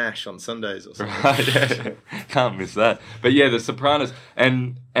MASH on Sundays or something. Right, yeah. Can't miss that. But yeah, The Sopranos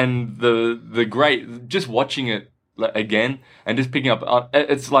and the great, just watching it again and just picking up,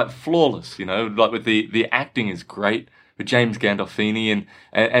 it's like flawless, like with the acting is great with James Gandolfini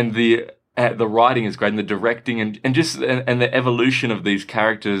and the writing is great and the directing and just the evolution of these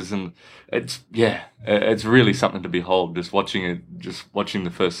characters, and it's really something to behold just watching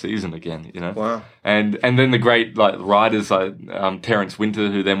the first season again, Wow. And then the great like writers like Terrence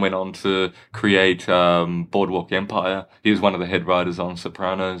Winter, who then went on to create Boardwalk Empire. He was one of the head writers on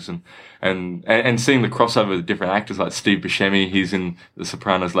Sopranos, and seeing the crossover with different actors like Steve Buscemi, he's in The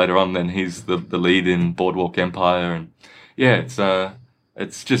Sopranos later on, then he's the lead in Boardwalk Empire, and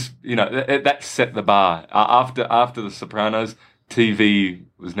it's just that set the bar. After The Sopranos, TV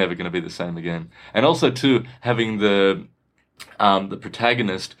was never going to be the same again. And also too, having the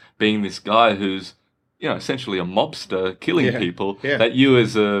protagonist being this guy who's essentially a mobster killing people that you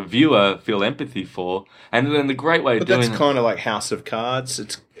as a viewer feel empathy for, and then the great way of doing it. But that's kind of like House of Cards.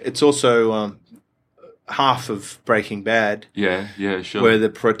 It's also half of Breaking Bad. Yeah, sure. Where the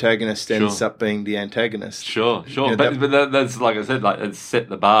protagonist ends up being the antagonist. Sure. But that's like I said, like it's set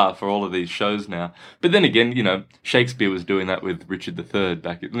the bar for all of these shows now. But then again, Shakespeare was doing that with Richard III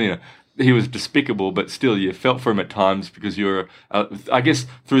back. He was despicable, but still you felt for him at times because you were, I guess,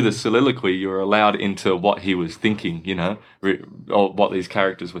 through the soliloquy, you were allowed into what he was thinking, or what these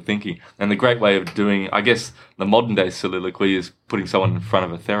characters were thinking. And the great way of doing, I guess, the modern day soliloquy is putting someone in front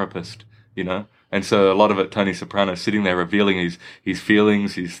of a therapist, And so a lot of it, Tony Soprano sitting there revealing his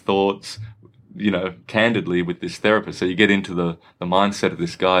feelings, his thoughts, candidly with this therapist. So you get into the mindset of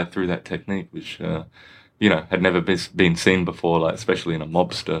this guy through that technique, which, had never been seen before, like especially in a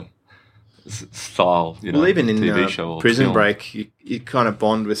mobster style, well, even in TV show or Prison film. Break, you kind of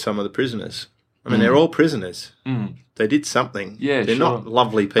bond with some of the prisoners. I mean, they're all prisoners. They did something. Yeah, they're not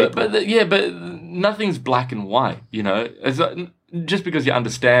lovely people. But nothing's black and white. It's just because you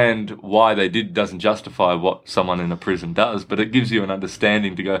understand why they did doesn't justify what someone in a prison does, but it gives you an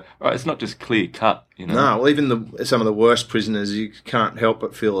understanding to go, all right, it's not just clear cut. No, well, even some of the worst prisoners, you can't help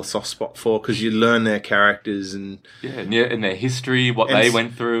but feel a soft spot for because you learn their characters and their history, what they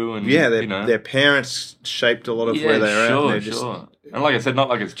went through, and their parents shaped a lot of where they're at. And Sure. And like I said, not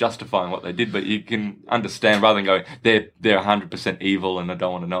like it's justifying what they did, but you can understand rather than going, they're 100% evil and I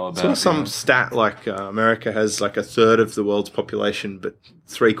don't want to know about it. Some stat like America has like a third of the world's population, but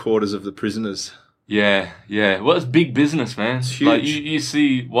 3/4 of the prisoners. Yeah. Well, it's big business, man. It's huge. Like you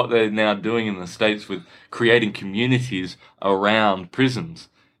see what they're now doing in the States with creating communities around prisons.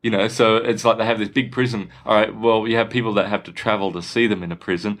 So it's like they have this big prison. All right, well, you have people that have to travel to see them in a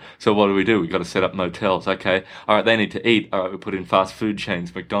prison. So what do? We've got to set up motels. Okay. All right, they need to eat. All right, we put in fast food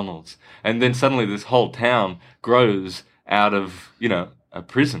chains, McDonald's. And then suddenly this whole town grows out of, a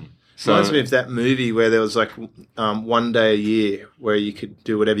prison. So, reminds me of that movie where there was like one day a year where you could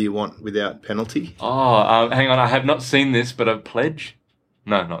do whatever you want without penalty. Hang on. I have not seen this, but a Pledge?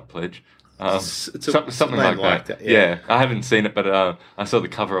 No, not Pledge. Something like that. Yeah, I haven't seen it, but I saw the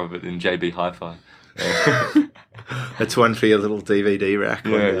cover of it in JB Hi-Fi. That's one for your little DVD rack.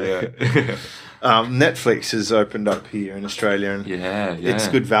 Yeah. Netflix has opened up here in Australia, and it's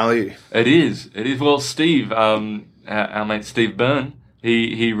good value. It is. Well, Steve, our mate Steve Byrne,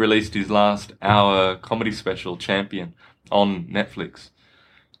 he released his last hour comedy special, Champion, on Netflix.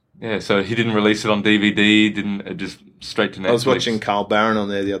 Yeah, so he didn't release it on DVD, just straight to Netflix. I was watching Carl Barron on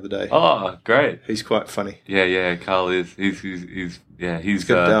there the other day. Oh, great. He's quite funny. Yeah, Carl is. He's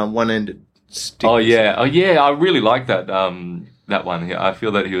got one-ended stick. Oh, yeah, I really like that one. I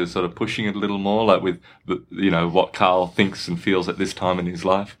feel that he was sort of pushing it a little more, like with, what Carl thinks and feels at this time in his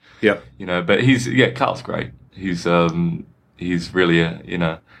life. Yeah. But Carl's great. He's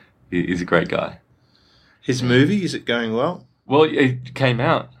really he's a great guy. His movie, is it going well? Well, it came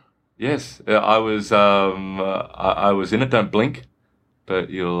out. Yes, I was in it. Don't Blink. but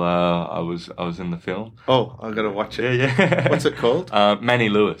you'll. I was in the film. Oh, I've got to watch it. Yeah. What's it called? Manny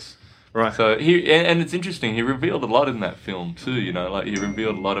Lewis. Right. So and it's interesting. He revealed a lot in that film too. You know, like he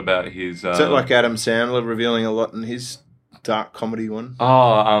revealed a lot about his. Is that like Adam Sandler revealing a lot in his dark comedy one?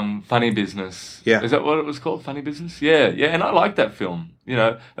 Oh, Funny Business. Yeah. Is that what it was called? Funny Business? Yeah. And I like that film. You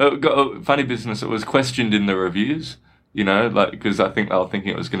know, Funny Business, it was questioned in the reviews, you know, like, because I think they were thinking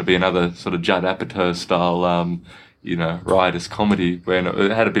it was going to be another sort of Judd Apatow style, you know, riotous comedy, where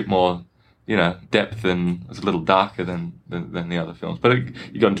it had a bit more, you know, depth and it was a little darker than the other films. But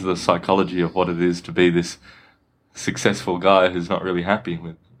you got into the psychology of what it is to be this successful guy who's not really happy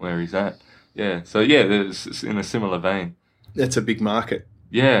with where he's at. Yeah. So, yeah, it's in a similar vein. That's a big market.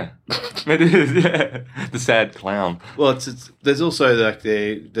 Yeah, it is. Yeah, the sad clown. Well, there's also like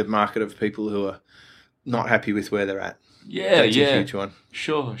the market of people who are not happy with where they're at. Yeah, That's a huge one.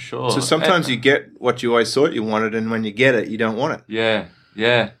 Sure. So sometimes you get what you always thought you wanted, and when you get it, you don't want it.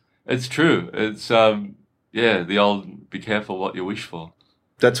 Yeah, it's true. It's the old "be careful what you wish for."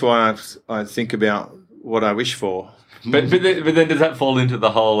 That's why I think about what I wish for. But then does that fall into the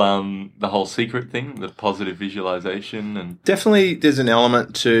whole secret thing, the positive visualization and definitely there's an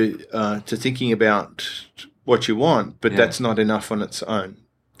element to thinking about what you want, but that's not enough on its own.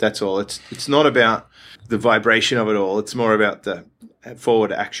 That's all. It's not about the vibration of it all. It's more about the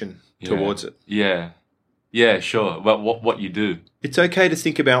forward action towards it. Yeah, sure. But what you do. It's okay to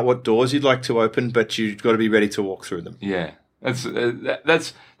think about what doors you'd like to open, but you've got to be ready to walk through them. Yeah,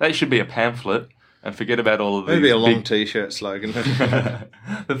 that should be a pamphlet. And forget about all of these. Maybe a long T-shirt slogan.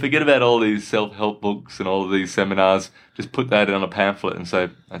 But forget about all these self-help books and all of these seminars. Just put that on a pamphlet and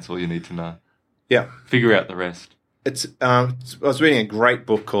say, that's all you need to know. Yeah. Figure out the rest. I was reading a great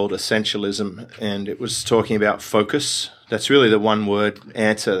book called Essentialism, and it was talking about focus. That's really the one-word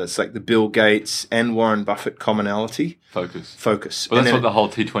answer. That's like the Bill Gates and Warren Buffett commonality. Focus. Well, that's what the whole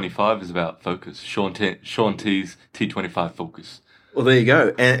T25 is about, focus. Sean T's T25 focus. Well, there you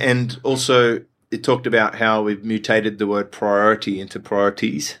go. And also it talked about how we've mutated the word priority into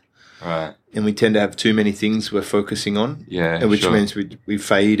priorities. Right. And we tend to have too many things we're focusing on. Yeah, which means we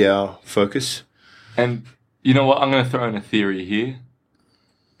fade our focus. And you know what? I'm going to throw in a theory here.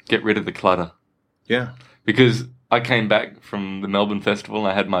 Get rid of the clutter. Yeah. Because I came back from the Melbourne Festival and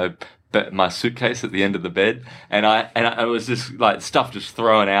I had my suitcase at the end of the bed, and I was just like stuff just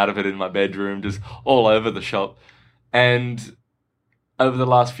thrown out of it in my bedroom, just all over the shop. And over the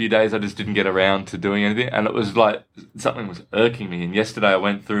last few days, I just didn't get around to doing anything, and it was like something was irking me. And yesterday, I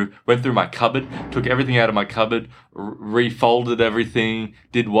went through my cupboard, took everything out of my cupboard, refolded everything,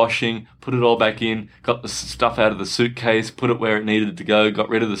 did washing, put it all back in, got the stuff out of the suitcase, put it where it needed to go, got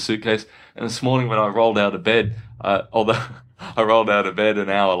rid of the suitcase. And this morning, when I rolled out of bed, although I rolled out of bed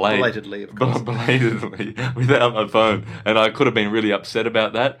an hour late, belatedly, of course, belatedly, without my phone, and I could have been really upset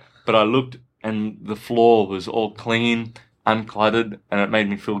about that. But I looked, and the floor was all clean, uncluttered, and it made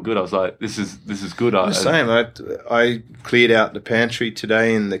me feel good. I was like, this is good. The same. I cleared out the pantry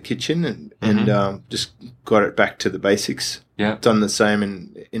today in the kitchen and just got it back to the basics. Yeah. Done the same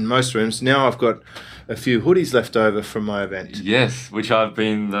in most rooms. Now I've got a few hoodies left over from my event. Yes, which I've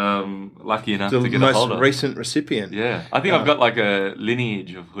been lucky enough to get a hold of. The most recent recipient. Yeah. I think I've got like a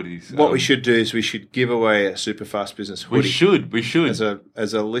lineage of hoodies. What we should do is we should give away a Superfast Business hoodie. We should.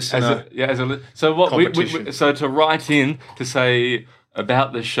 As a listener. So what so to write in to say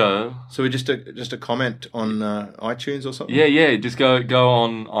about the show. So we just a comment on iTunes or something? Yeah. Just go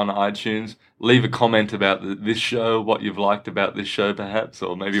on iTunes, leave a comment about this show, what you've liked about this show perhaps,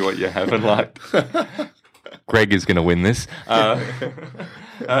 or maybe what you haven't liked. Greg is going to win this. Greg's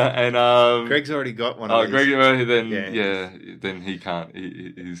already got one. Oh, Greg, then he can't.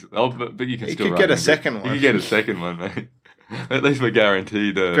 He's but you can still. You could get a second one. You can get a second one, mate. At least we're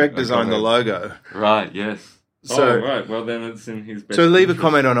guaguaranteed. Greg designed the logo. Right. Yes. So, right. Well, then it's in his best So leave interest. a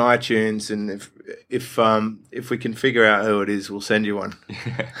comment on iTunes, and if we can figure out who it is, we'll send you one.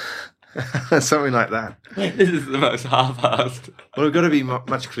 Yeah. Something like that. This is the most half-assed. Well, we've got to be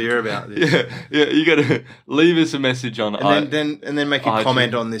much clearer about this. Yeah. You got to leave us a message on, and then make a iTunes.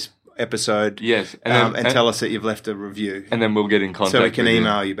 Comment on this episode. Yes, and tell us that you've left a review, and then we'll get in contact. So we can with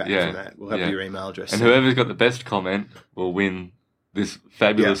email you back from that. We'll have your email address. And whoever's got the best comment will win this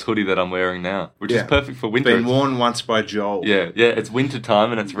fabulous hoodie that I'm wearing now, which is perfect for winter. Been worn once by Joel. Yeah, it's winter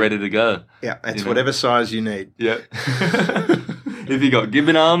time and it's ready to go. Yeah, it's whatever size you need. Yeah. If you got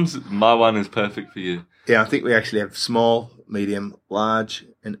gibbon arms, my one is perfect for you. Yeah, I think we actually have small, medium, large,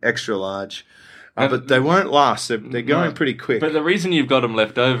 and extra large. But they won't last. They're going pretty quick. But the reason you've got them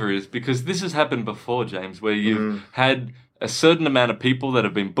left over is because this has happened before, James, where you've had a certain amount of people that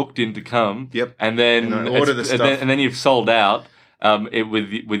have been booked in to come. Yep. And then order the stuff. And then you've sold out.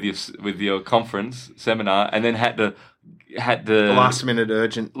 with your conference seminar, and then had the last minute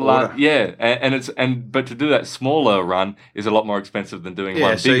urgent order. But to do that smaller run is a lot more expensive than doing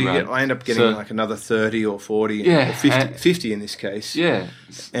one big run. I end up getting like another 30 or 40 or 50 in this case. Yeah.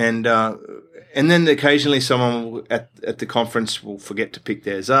 And then occasionally someone at the conference will forget to pick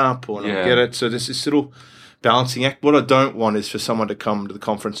theirs up or not get it. So there's this little balancing act. What I don't want is for someone to come to the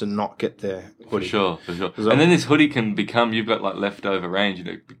conference and not get their hoodie. For sure. And then this hoodie can become, you've got like leftover range, and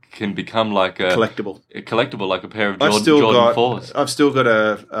it can become like a collectible, like a pair of Jordan 4s. I've still got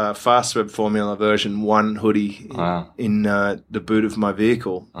a Fast Web Formula version 1 hoodie in the boot of my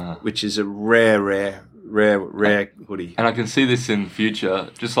vehicle, which is a rare hoodie. And I can see this in future,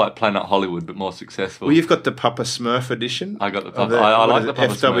 just like Planet Hollywood, but more successful. Well, you've got the Papa Smurf edition. I got the Papa. I like the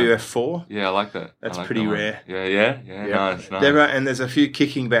Papa Smurf. FWF4. Yeah, I like that. That's pretty rare. Yeah. Nice. And there's a few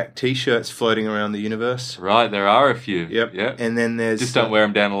Kicking Back T-shirts floating around the universe. Right, there are a few. Yep. And then there's... Just don't wear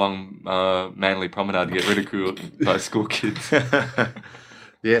them down along Manly Promenade to get ridiculed by school kids.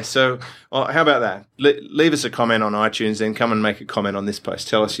 Yeah, so how about that? Leave us a comment on iTunes, then come and make a comment on this post.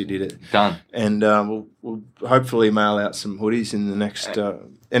 Tell us you did it. Done. And we'll hopefully mail out some hoodies in the next...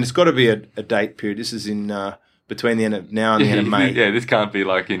 and it's got to be a date period. This is in between the end of now and the end of May. Yeah, this can't be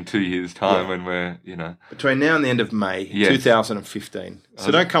like in 2 years' time when we're, Between now and the end of May, 2015.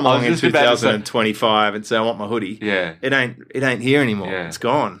 So don't come along in 2025 and say, I want my hoodie. Yeah. It ain't here anymore. Yeah. It's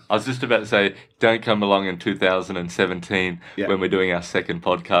gone. I was just about to say, don't come along in 2017 when we're doing our second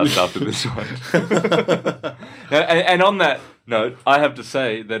podcast after this one. and on that note, I have to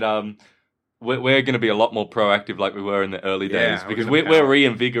say that we're going to be a lot more proactive like we were in the early days because we're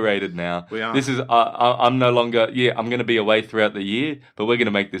reinvigorated now. We are. This is, I'm no longer, I'm going to be away throughout the year, but we're going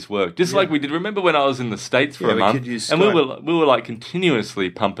to make this work. Just like we did. Remember when I was in the States for a month and we were like continuously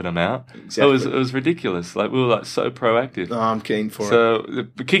pumping them out. Exactly. It was ridiculous. Like we were like so proactive. Oh, I'm keen for it. So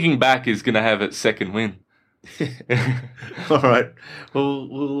the Kicking Back is going to have its second win. All right.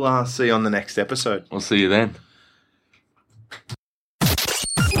 We'll see you on the next episode. We'll see you then.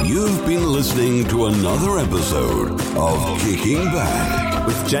 You've been listening to another episode of Kicking Back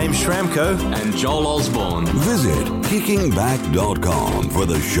with James Schramko and Joel Osborne. Visit kickingback.com for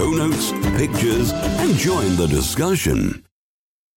the show notes, pictures, and join the discussion.